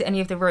into any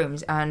of the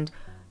rooms. And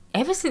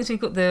ever since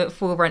we've got the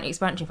for rent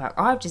expansion pack,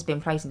 I've just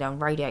been placing down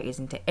radiators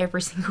into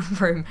every single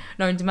room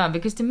known to man,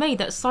 because to me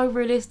that's so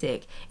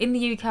realistic. In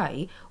the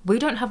UK, we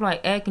don't have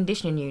like air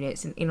conditioning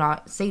units in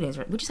our ceilings,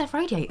 we just have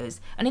radiators.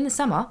 And in the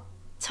summer,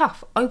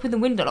 tough, open the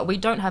window, like we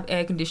don't have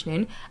air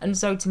conditioning. And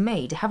so to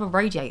me, to have a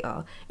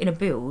radiator in a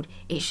build,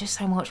 it's just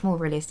so much more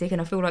realistic.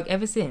 And I feel like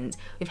ever since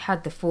we've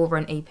had the for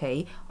rent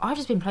EP, I've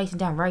just been placing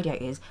down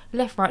radiators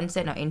left, right and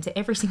centre into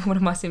every single one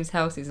of my Sims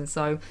houses. And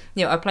so,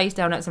 you know, I placed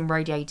down some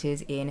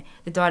radiators in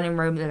the dining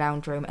room, the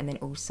lounge room, and then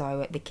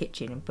also the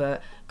kitchen.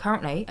 But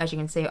currently, as you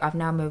can see, I've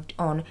now moved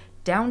on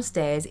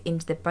downstairs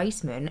into the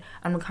basement,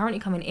 and I'm currently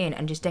coming in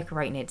and just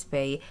decorating it to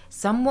be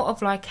somewhat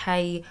of like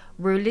a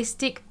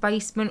realistic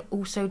basement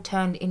also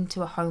turned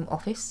into a home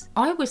office.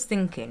 I was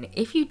thinking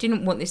if you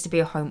didn't want this to be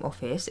a home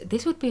office,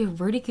 this would be a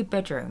really good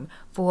bedroom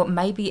for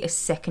maybe a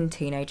second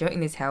teenager in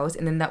this house,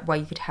 and then that way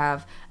you could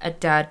have a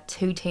dad,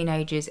 2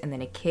 teenagers and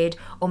then a kid.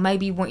 Or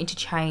maybe you wanted to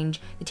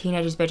change the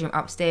teenager's bedroom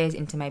upstairs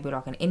into maybe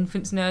like an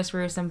infant's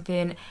nursery or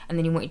something, and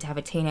then you wanted to have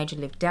a teenager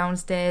live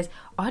downstairs.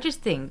 I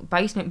just think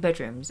basement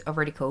bedrooms are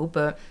really cool.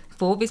 But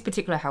for this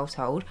particular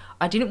household,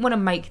 I didn't want to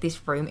make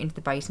this room into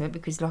the basement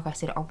because, like I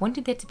said, I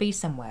wanted there to be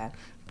somewhere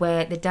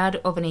where the dad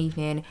of an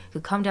evening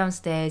could come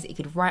downstairs, he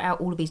could write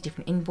out all of these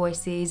different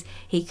invoices,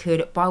 he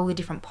could buy all the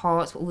different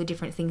parts for all the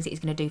different things that he's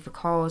going to do for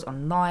cars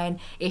online.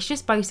 It's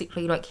just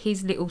basically like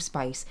his little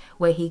space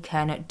where he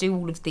can do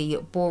all of the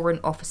boring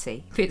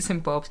officey bits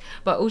and bobs,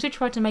 but also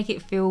try to make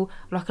it feel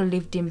like a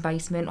lived-in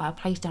basement. I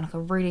placed down like a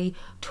really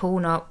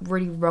torn up,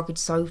 really rugged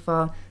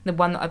sofa. The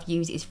one that I've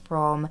used is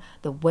from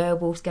the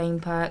Werewolves game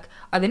pack.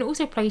 I then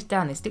also placed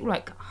down this little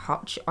like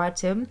hutch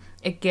item.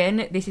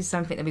 Again, this is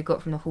something that we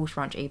got from the Horse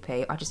Ranch EP.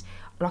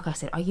 Like I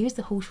said, I used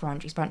the Horse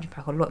Ranch expansion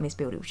pack a lot in this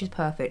build, which is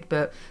perfect,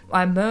 but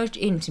I merged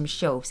in some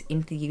shelves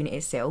into the unit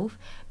itself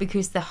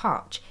because the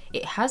hutch,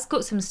 it has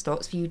got some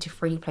slots for you to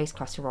freely place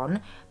clutter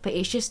on, but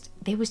it's just,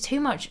 there was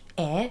too much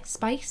air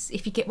space,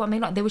 if you get what I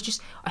mean. Like there was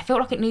just, I felt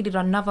like it needed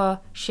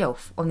another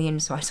shelf on the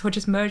inside, so I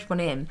just merged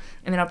one in,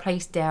 and then I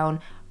placed down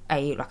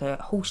a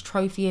horse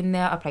trophy in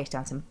there. I placed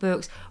down some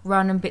books,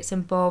 random bits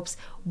and bobs,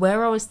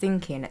 where I was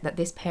thinking that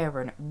this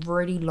parent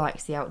really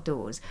likes the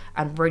outdoors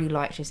and really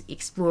likes just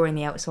exploring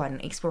the outside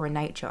and exploring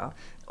nature.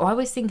 I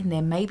was thinking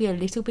there may be a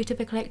little bit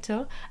of a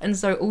collector, and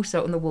so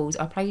also on the walls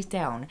I placed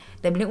down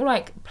them little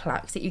like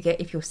plaques that you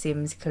get if your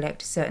Sims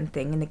collect a certain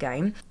thing in the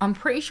game. I'm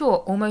pretty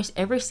sure almost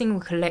every single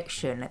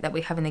collection that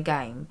we have in the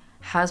game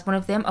has one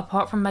of them,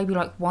 apart from maybe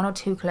like 1 or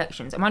 2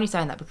 collections. I'm only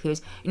saying that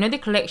because you know the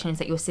collections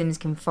that your Sims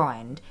can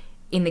find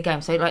in the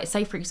game. So like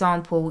say for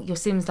example your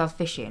Sims love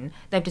fishing,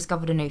 they've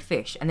discovered a new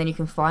fish, and then you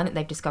can find that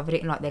they've discovered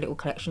it in like their little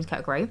collections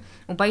category.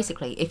 Well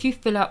basically if you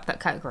fill up that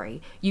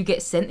category you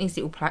get sent these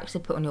little plaques to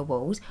put on your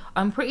walls.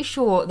 I'm pretty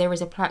sure there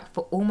is a plaque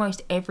for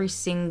almost every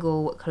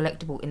single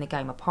collectible in the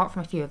game apart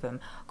from a few of them.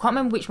 Can't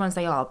remember which ones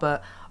they are,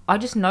 but I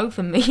just know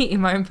for me in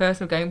my own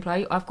personal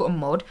gameplay I've got a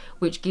mod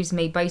which gives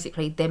me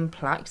basically them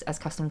plaques as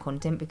custom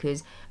content,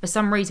 because for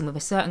some reason with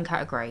a certain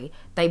category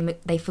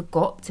they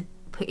forgot to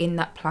put in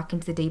that plaque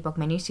into the debug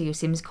menu, so your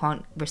Sims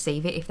can't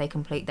receive it if they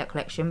complete that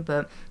collection.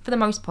 But for the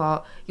most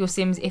part your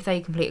Sims, if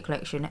they complete a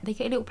collection, they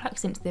get a little plaque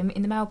sent to them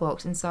in the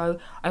mailbox. And so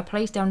I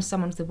placed down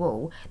some onto the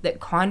wall that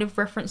kind of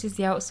references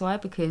the outside,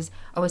 because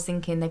I was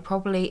thinking they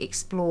probably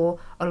explore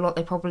a lot,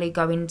 they probably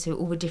go into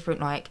all the different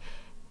like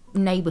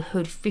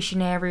neighbourhood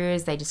fishing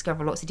areas, they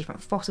discover lots of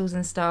different fossils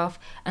and stuff.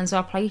 And so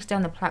I placed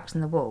down the plaques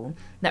on the wall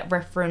that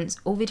reference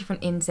all the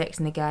different insects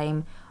in the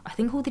game, I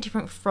think all the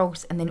different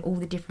frogs, and then all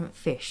the different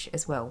fish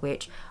as well,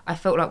 which I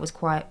felt like was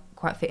quite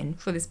fitting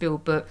for this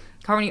build. But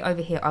currently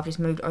over here I've just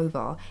moved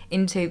over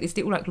into this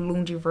little like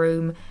laundry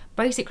room,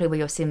 basically where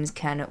your Sims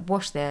can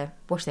wash their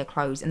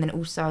clothes, and then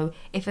also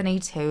if they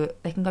need to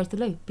they can go to the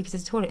loo because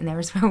there's a toilet in there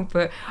as well.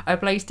 But I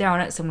placed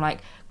down some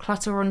like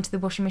clutter onto the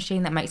washing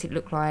machine that makes it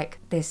look like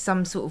there's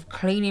some sort of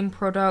cleaning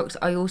product.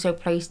 I also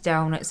placed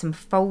down some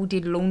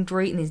folded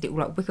laundry in these little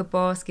like wicker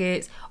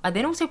baskets. I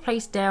then also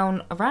placed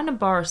down a random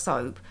bar of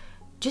soap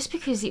just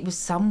because it was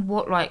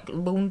somewhat like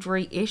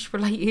laundry-ish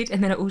related,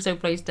 and then I also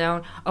placed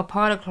down a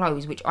pile of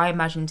clothes which I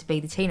imagined to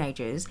be the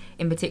teenagers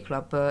in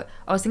particular, but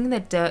I was thinking they're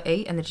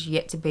dirty and they're just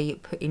yet to be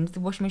put into the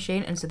washing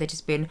machine, and so they've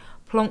just been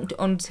plonked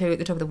onto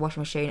the top of the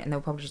washing machine, and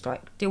they'll probably just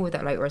like deal with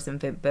that later or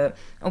something. But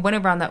I went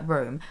around that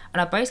room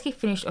and I basically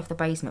finished off the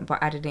basement by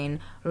adding in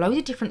loads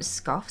of different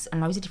scuffs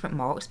and loads of different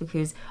marks,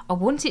 because I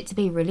want it to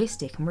be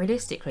realistic. And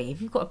realistically,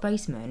 if you've got a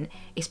basement,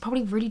 it's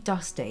probably really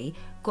dusty,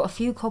 got a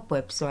few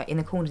cobwebs like in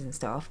the corners and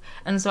stuff.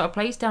 And so I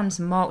placed down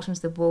some marks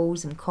onto the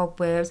walls and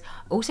cobwebs.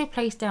 I also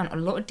placed down a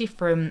lot of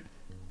different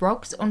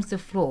rugs onto the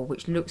floor,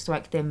 which looks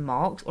like they're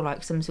marked or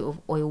like some sort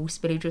of oil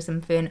spillage or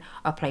something.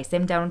 I placed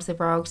them down onto the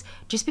rugs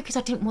just because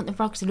I didn't want the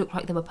rugs to look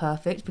like they were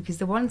perfect, because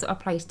the ones that I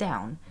placed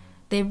down,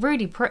 they're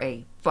really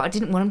pretty, but I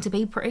didn't want them to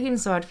be pretty, and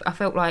so I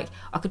felt like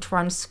I could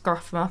try and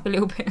scruff them up a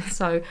little bit.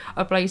 So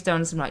I placed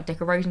down some like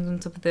decorations on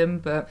top of them.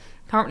 But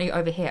currently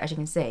over here, as you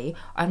can see,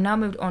 I've now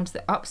moved on to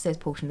the upstairs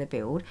portion of the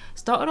build.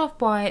 Started off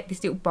by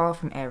this little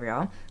bathroom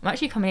area. I'm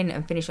actually coming in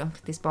and finish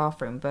off this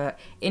bathroom, but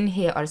in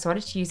here I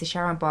decided to use the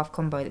shower and bath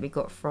combo that we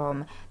got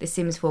from the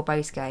Sims 4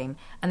 base game,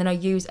 and then I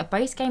used a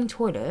base game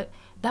toilet.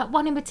 That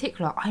one in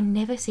particular, I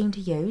never seem to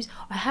use.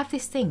 I have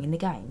this thing in the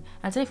game.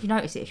 I don't know if you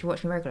notice it if you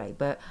watch me regularly,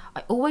 but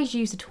I always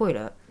use the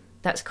toilet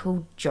that's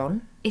called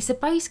John. It's a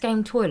base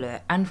game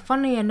toilet, and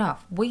funnily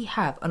enough, we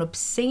have an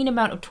obscene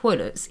amount of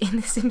toilets in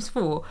The Sims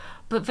 4,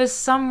 but for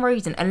some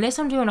reason, unless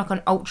I'm doing like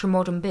an ultra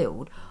modern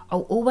build,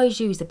 I'll always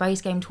use the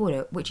base game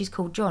toilet, which is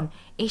called John.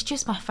 It's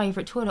just my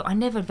favourite toilet. I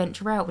never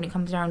venture out when it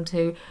comes down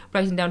to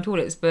placing down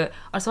toilets, but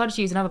I decided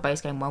to use another base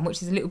game one,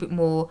 which is a little bit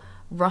more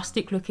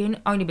rustic looking,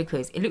 only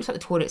because it looks like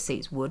the toilet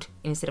seat's wood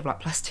instead of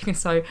like plastic, and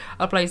so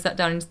I placed that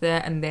down into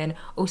there, and then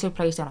also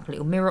placed down like a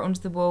little mirror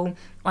onto the wall.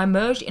 I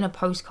merged in a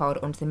postcard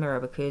onto the mirror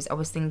because I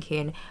was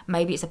thinking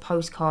maybe it's a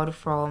postcard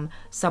from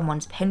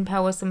someone's pen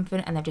pal or something,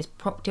 and they've just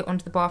propped it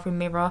onto the bathroom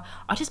mirror.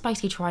 I just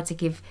basically tried to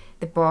give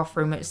the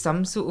bathroom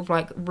some sort of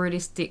like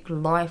realistic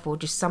life, or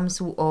just some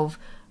sort of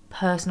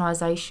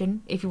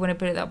personalisation, if you want to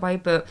put it that way.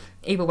 But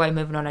either way,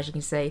 moving on, as you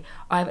can see,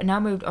 I've now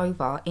moved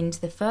over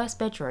into the first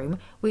bedroom,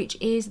 which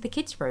is the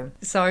kids' room.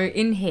 So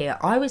in here,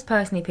 I was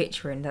personally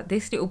picturing that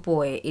this little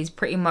boy is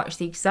pretty much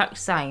the exact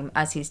same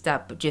as his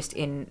dad, but just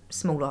in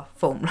smaller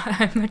form.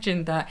 I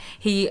imagine that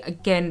he,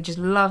 again, just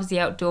loves the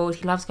outdoors.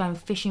 He loves going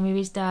fishing with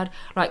his dad.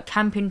 Like,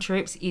 camping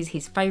trips is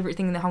his favourite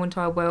thing in the whole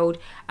entire world.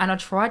 And I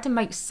tried to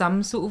make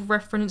some sort of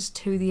reference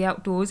to the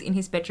outdoors in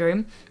his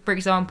bedroom. For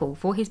example,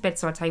 for his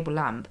bedside table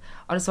lamp,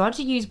 I decided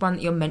to use one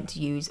that you're meant to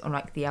use on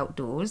like the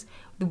outdoors.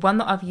 The one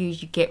that I've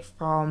used you get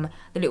from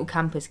the little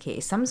campers kit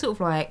is some sort of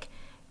like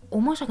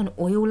almost like an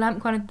oil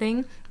lamp kind of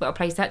thing, but I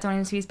placed that down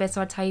into his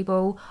bedside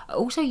table. I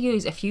also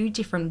used a few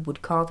different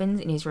wood carvings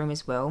in his room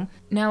as well.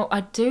 Now,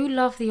 I do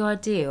love the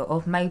idea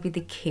of maybe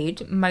the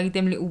kid made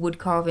them little wood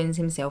carvings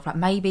himself. Like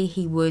maybe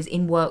he was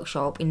in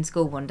workshop in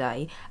school one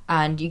day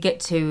and you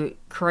get to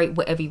create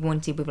whatever you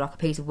wanted with like a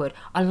piece of wood.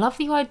 I love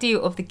the idea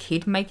of the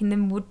kid making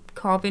them wood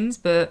carvings,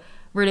 but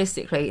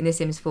realistically in The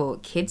Sims 4,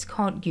 kids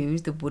can't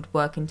use the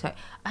woodworking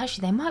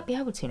Actually, they might be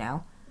able to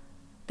now.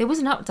 There was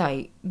an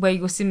update where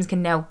your Sims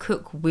can now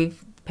cook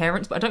with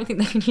parents, but I don't think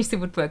they can use the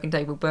woodworking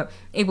table. But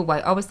either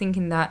way, I was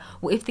thinking that,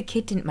 well, if the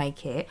kid didn't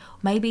make it,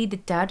 maybe the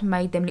dad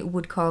made them little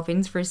wood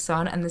carvings for his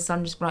son, and the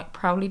son just like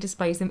proudly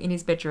displays them in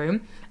his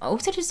bedroom. I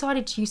also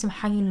decided to use some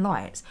hanging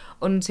lights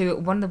onto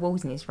one of the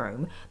walls in his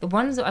room. The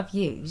ones that I've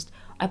used,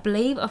 I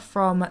believe, are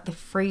from the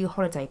free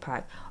holiday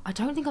pack. I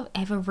don't think I've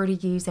ever really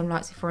used them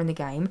lights before in the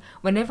game.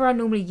 Whenever I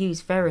normally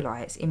use fairy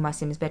lights in my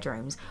Sims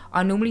bedrooms,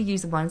 I normally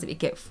use the ones that we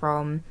get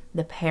from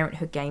the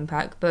Parenthood game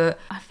pack, but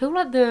I feel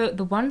like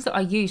the ones that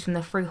I use from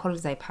the free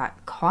holiday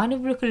pack kind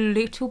of look a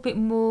little bit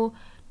more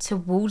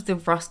towards the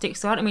rustic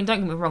side. I mean,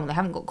 don't get me wrong, they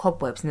haven't got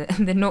cobwebs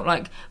and they're not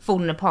like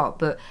falling apart,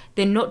 but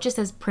they're not just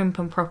as prim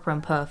and proper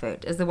and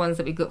perfect as the ones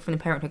that we got from the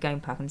Parenthood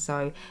game pack. And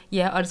so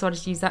yeah, I decided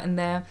to use that in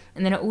there.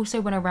 And then I also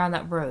went around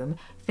that room,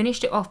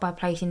 finished it off by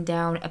placing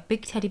down a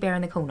big teddy bear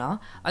in the corner.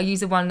 I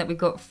used the one that we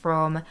got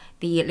from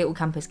the little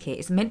campers kit.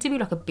 It's meant to be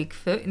like a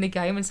Bigfoot in the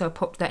game, and so I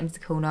popped that into the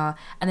corner.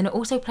 And then I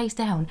also placed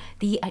down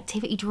the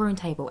activity drawing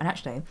table. And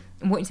actually,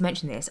 I'm wanting to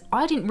mention this,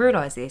 I didn't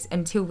realise this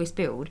until this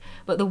build,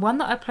 but the one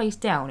that I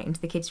placed down into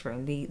the kids'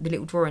 room, the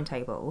little drawing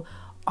table,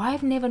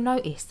 I've never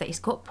noticed that it's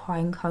got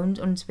pine cones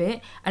onto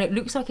it, and it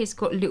looks like it's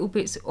got little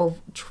bits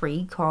of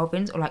tree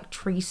carvings or like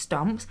tree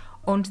stumps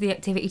onto the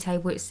activity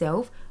table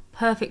itself.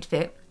 Perfect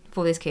fit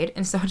for this kid,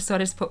 and so I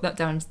decided to pop that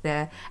down into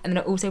there. And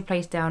then I also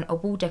placed down a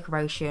wall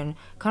decoration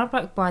kind of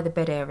like by the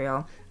bed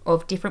area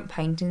of different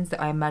paintings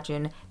that I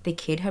imagine the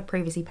kid had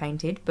previously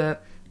painted.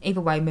 But either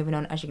way, moving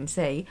on, as you can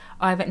see,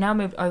 I've now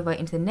moved over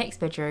into the next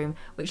bedroom,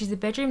 which is the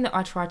bedroom that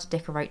I tried to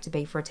decorate to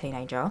be for a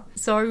teenager.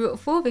 So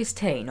for this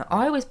teen,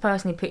 I was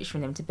personally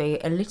picturing them to be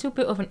a little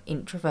bit of an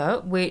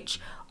introvert, which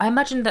I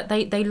imagine that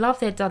they love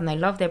their dad and they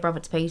love their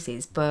brother to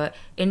pieces, but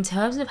in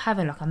terms of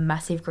having like a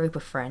massive group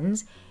of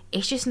friends,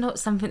 it's just not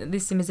something that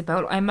this sim is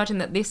about. I imagine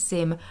that this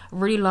sim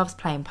really loves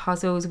playing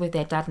puzzles with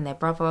their dad and their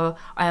brother.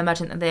 I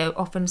imagine that they're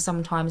often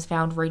sometimes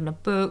found reading a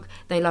book.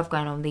 They love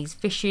going on these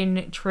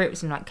fishing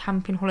trips and like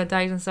camping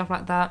holidays and stuff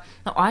like that.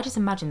 Now, I just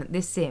imagine that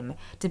this sim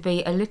to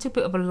be a little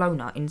bit of a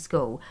loner in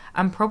school,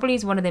 and probably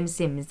is one of them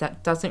sims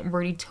that doesn't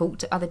really talk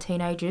to other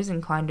teenagers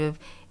and kind of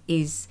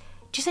is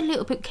just a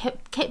little bit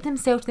kept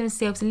themselves to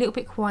themselves, a little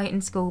bit quiet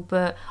in school,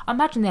 but I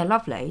imagine they're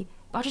lovely.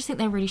 But I just think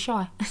they're really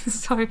shy.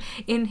 So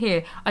in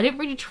here, I didn't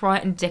really try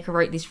and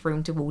decorate this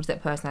room towards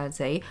that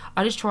personality.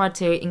 I just tried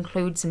to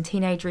include some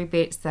teenagery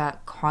bits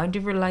that kind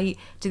of relate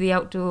to the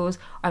outdoors.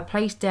 I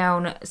placed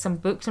down some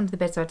books onto the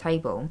bedside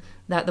table.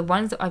 That the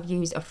ones that I've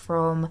used are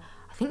from,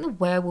 I think, the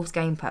Werewolves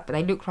game pack, but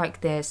they look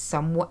like they're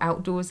somewhat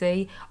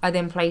outdoorsy. I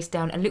then placed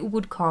down a little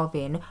wood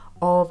carving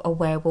of a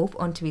werewolf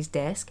onto his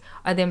desk.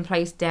 I then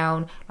placed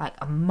down like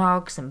a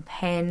mug, some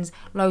pens,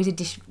 loads of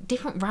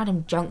different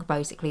random junk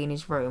basically in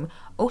his room.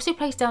 Also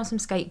placed down some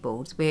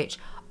skateboards, which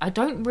I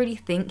don't really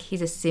think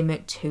he's a sim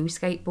to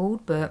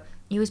skateboard, but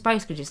it was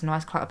basically just a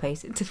nice clutter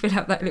piece to fill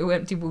out that little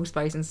empty wall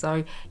space. And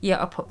so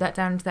yeah, I popped that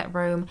down into that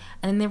room.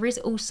 And then there is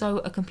also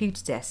a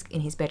computer desk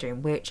in his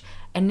bedroom, which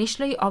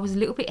initially I was a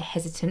little bit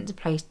hesitant to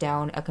place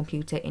down a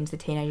computer into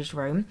the teenager's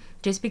room,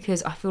 just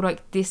because I feel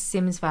like this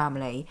Sims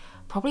family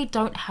probably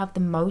don't have the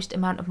most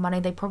amount of money.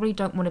 They probably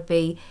don't want to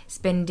be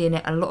spending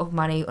a lot of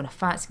money on a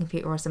fancy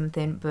computer or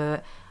something,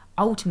 but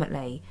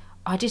ultimately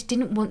I just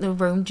didn't want the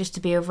room just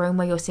to be a room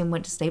where your sim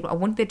went to sleep. I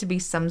wanted there to be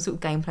some sort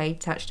of gameplay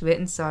attached to it.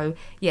 And so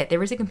yeah,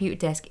 there is a computer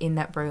desk in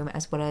that room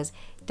as well as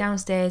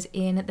downstairs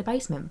in the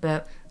basement.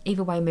 But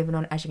either way, moving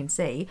on, as you can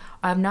see,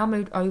 I have now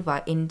moved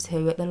over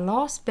into the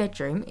last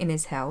bedroom in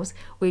this house,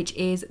 which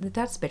is the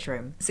dad's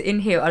bedroom. So in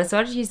here, I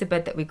decided to use the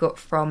bed that we got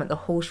from the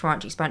Horse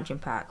Ranch expansion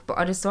pack, but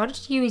I decided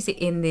to use it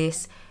in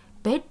this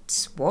bed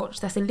swatch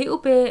that's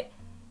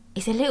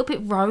it's a little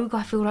bit rogue,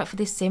 I feel like, for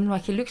this sim.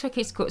 Like, it looks like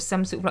it's got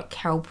some sort of like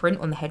cow print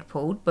on the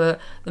headboard,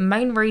 but the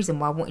main reason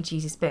why I wanted to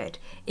use this bed,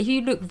 if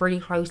you look really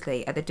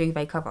closely at the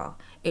duvet cover,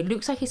 it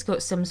looks like it's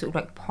got some sort of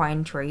like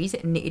pine trees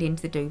knitted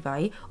into the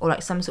duvet, or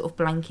like some sort of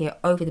blanket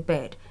over the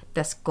bed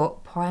that's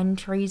got pine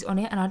trees on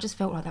it, and I just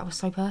felt like that was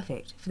so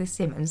perfect for this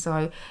sim. And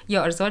so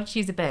yeah, I decided to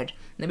use the bed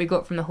that we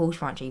got from the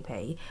Horse Ranch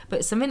EP.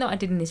 But something that I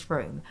did in this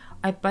room,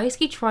 I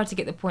basically tried to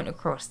get the point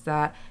across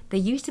that there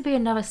used to be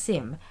another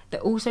sim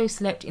that also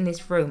slept in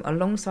this room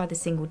alongside the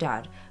single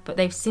dad, but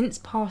they've since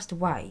passed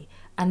away,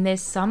 and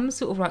there's some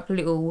sort of like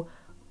little,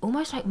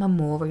 almost like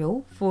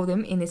memorial for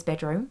them in this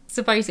bedroom.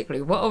 So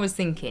basically what I was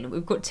thinking,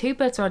 we've got two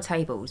bedside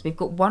tables. We've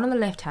got one on the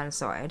left hand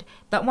side.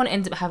 That one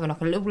ends up having like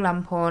a little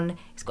lamp on.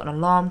 It's got an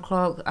alarm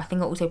clock. I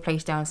think I also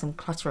placed down some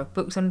clutter of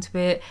books onto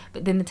it.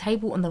 But then the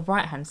table on the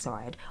right hand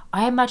side,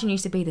 I imagine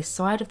used to be the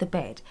side of the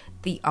bed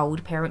the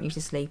old parent used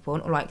to sleep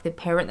on, or like the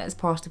parent that's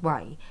passed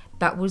away.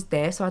 That was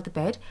their side of the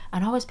bed,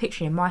 and I was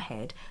picturing in my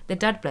head, the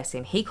dad, bless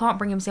him, he can't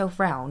bring himself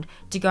round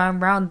to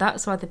going round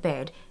that side of the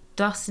bed,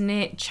 dusting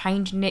it,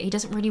 changing it. He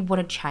doesn't really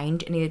want to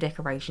change any of the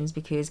decorations,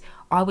 because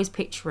I was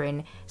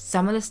picturing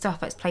some of the stuff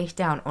that's placed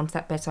down onto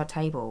that bedside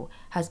table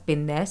has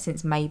been there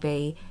since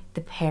maybe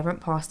the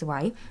parent passed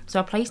away. So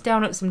I placed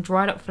down some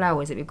dried up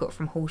flowers that we've got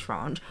from Horse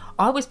Ranch.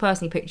 I was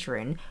personally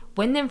picturing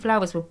when them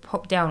flowers were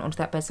popped down onto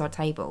that bedside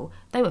table,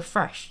 they were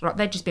fresh, like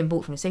they'd just been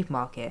bought from the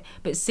supermarket.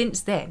 But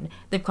since then,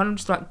 they've kind of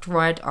just like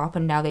dried up,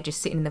 and now they're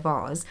just sitting in the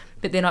vase.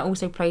 But then I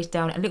also placed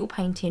down a little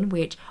painting,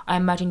 which I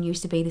imagine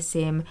used to be the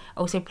sim.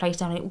 I also placed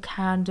down a little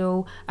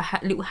candle, a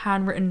little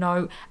handwritten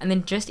note, and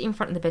then just in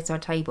front of the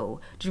bedside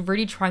table, to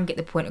really try and get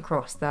the point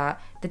across that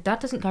the dad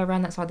doesn't go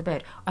around that side of the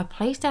bed. I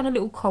placed down a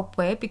little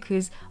cobweb,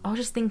 because I was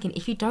just thinking,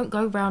 if you don't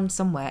go round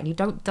somewhere and you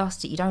don't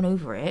dust it, you don't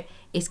over it,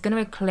 it's going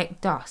to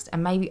collect dust,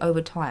 and maybe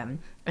over time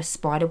a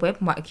spider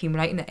web might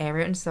accumulate in the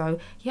area. And so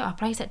yeah, I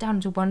placed that down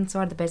to one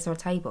side of the bedside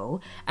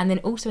table, and then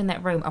also in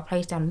that room I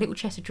placed down a little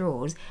chest of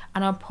drawers,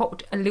 and I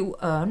popped a little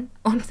urn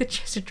onto the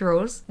chest of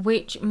drawers,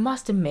 which,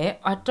 must admit,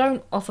 I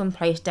don't often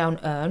place down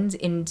urns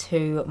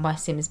into my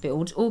Sims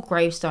builds, or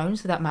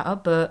gravestones for that matter,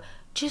 but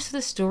just for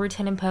the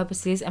storytelling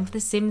purposes and for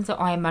the Sims that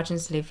I imagine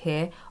to live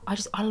here,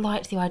 I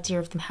liked the idea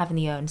of them having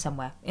the urn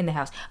somewhere in the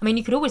house. I mean,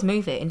 you could always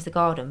move it into the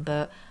garden,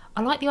 but I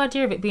like the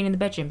idea of it being in the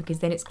bedroom, because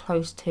then it's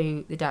close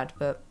to the dad.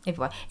 But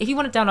anyway, if you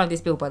want to download this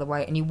build, by the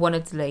way, and you want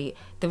to delete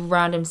the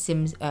random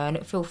Sims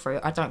urn, feel free.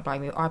 I don't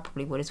blame you. I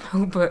probably would as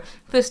well. But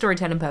for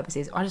storytelling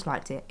purposes, I just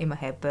liked it in my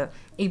head. But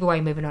either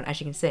way, moving on,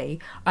 as you can see,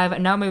 I've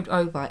now moved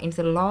over into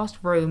the last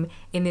room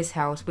in this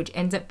house, which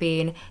ends up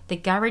being the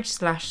garage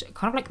slash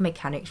kind of like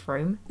mechanics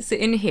room. So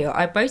in here,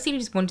 I basically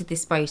just wanted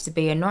this space to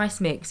be a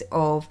nice mix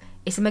of,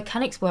 it's a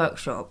mechanics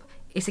workshop,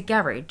 it's a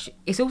garage,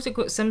 it's also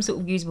got some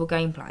sort of usable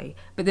gameplay,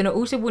 but then I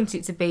also wanted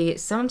it to be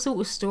some sort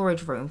of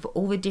storage room for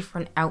all the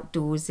different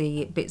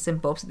outdoorsy bits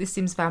and bobs that the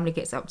Sims family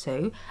gets up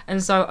to.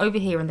 And so over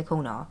here in the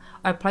corner,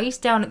 I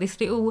placed down this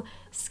little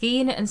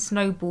skiing and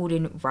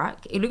snowboarding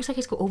rack. It looks like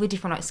it's got all the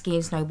different like skiing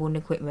and snowboarding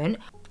equipment.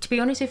 To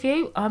be honest with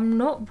you, I'm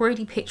not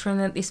really picturing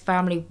that this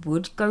family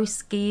would go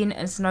skiing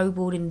and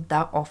snowboarding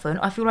that often.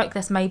 I feel like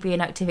that's maybe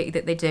an activity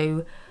that they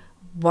do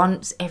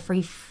once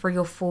every 3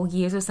 or 4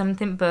 years or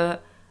something,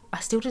 but I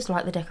still just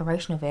like the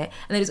decoration of it.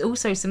 And there's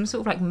also some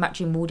sort of like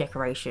matching wall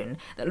decoration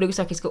that looks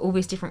like it's got all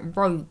this different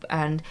rope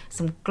and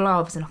some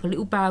gloves and like a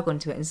little bag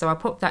onto it, and so I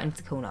popped that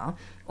into the corner.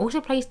 Also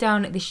placed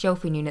down this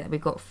shelving unit that we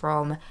got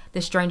from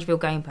the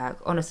StrangerVille game pack.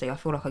 Honestly, I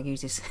feel like I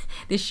use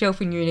this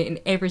shelving unit in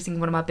every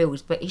single one of my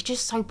builds, but it's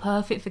just so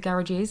perfect for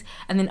garages.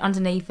 And then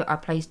underneath it I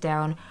placed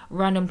down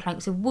random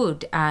planks of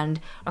wood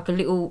and like a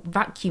little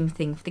vacuum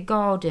thing for the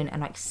garden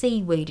and like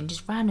seaweed and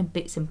just random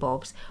bits and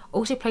bobs.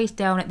 Also placed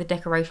down at the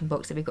decoration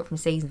box that we got from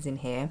Seasons in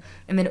here,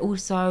 and then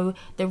also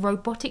the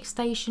robotic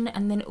station,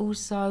 and then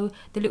also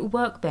the little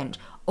workbench.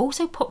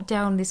 Also popped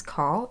down this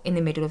car in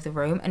the middle of the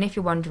room, and if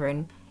you're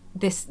wondering,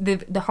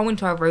 the whole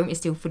entire room is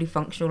still fully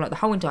functional. Like the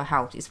whole entire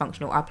house is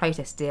functional. I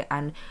playtested it,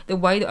 and the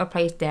way that I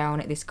placed down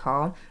at this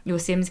car, your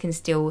Sims can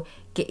still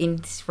get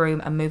into this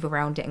room and move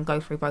around it and go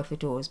through both the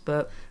doors.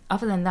 But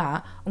other than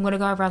that, I'm going to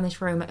go around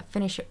this room,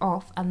 finish it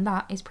off, and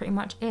that is pretty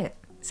much it.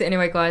 So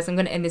anyway guys, I'm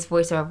going to end this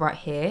voiceover right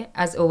here.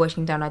 As always,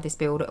 you can download this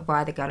build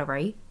via the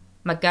gallery.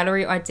 My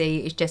gallery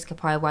ID is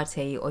Jessicapie YT,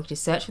 or you can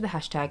just search for the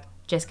hashtag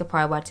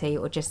Jessicapie YT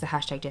or just the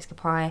hashtag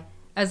Jessicapie.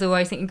 As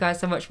always, thank you guys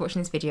so much for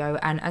watching this video,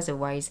 and as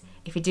always,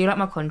 if you do like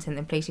my content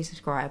then please do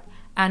subscribe,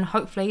 and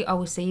hopefully I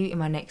will see you in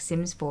my next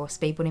Sims 4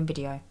 speedrunning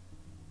video.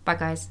 Bye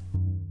guys.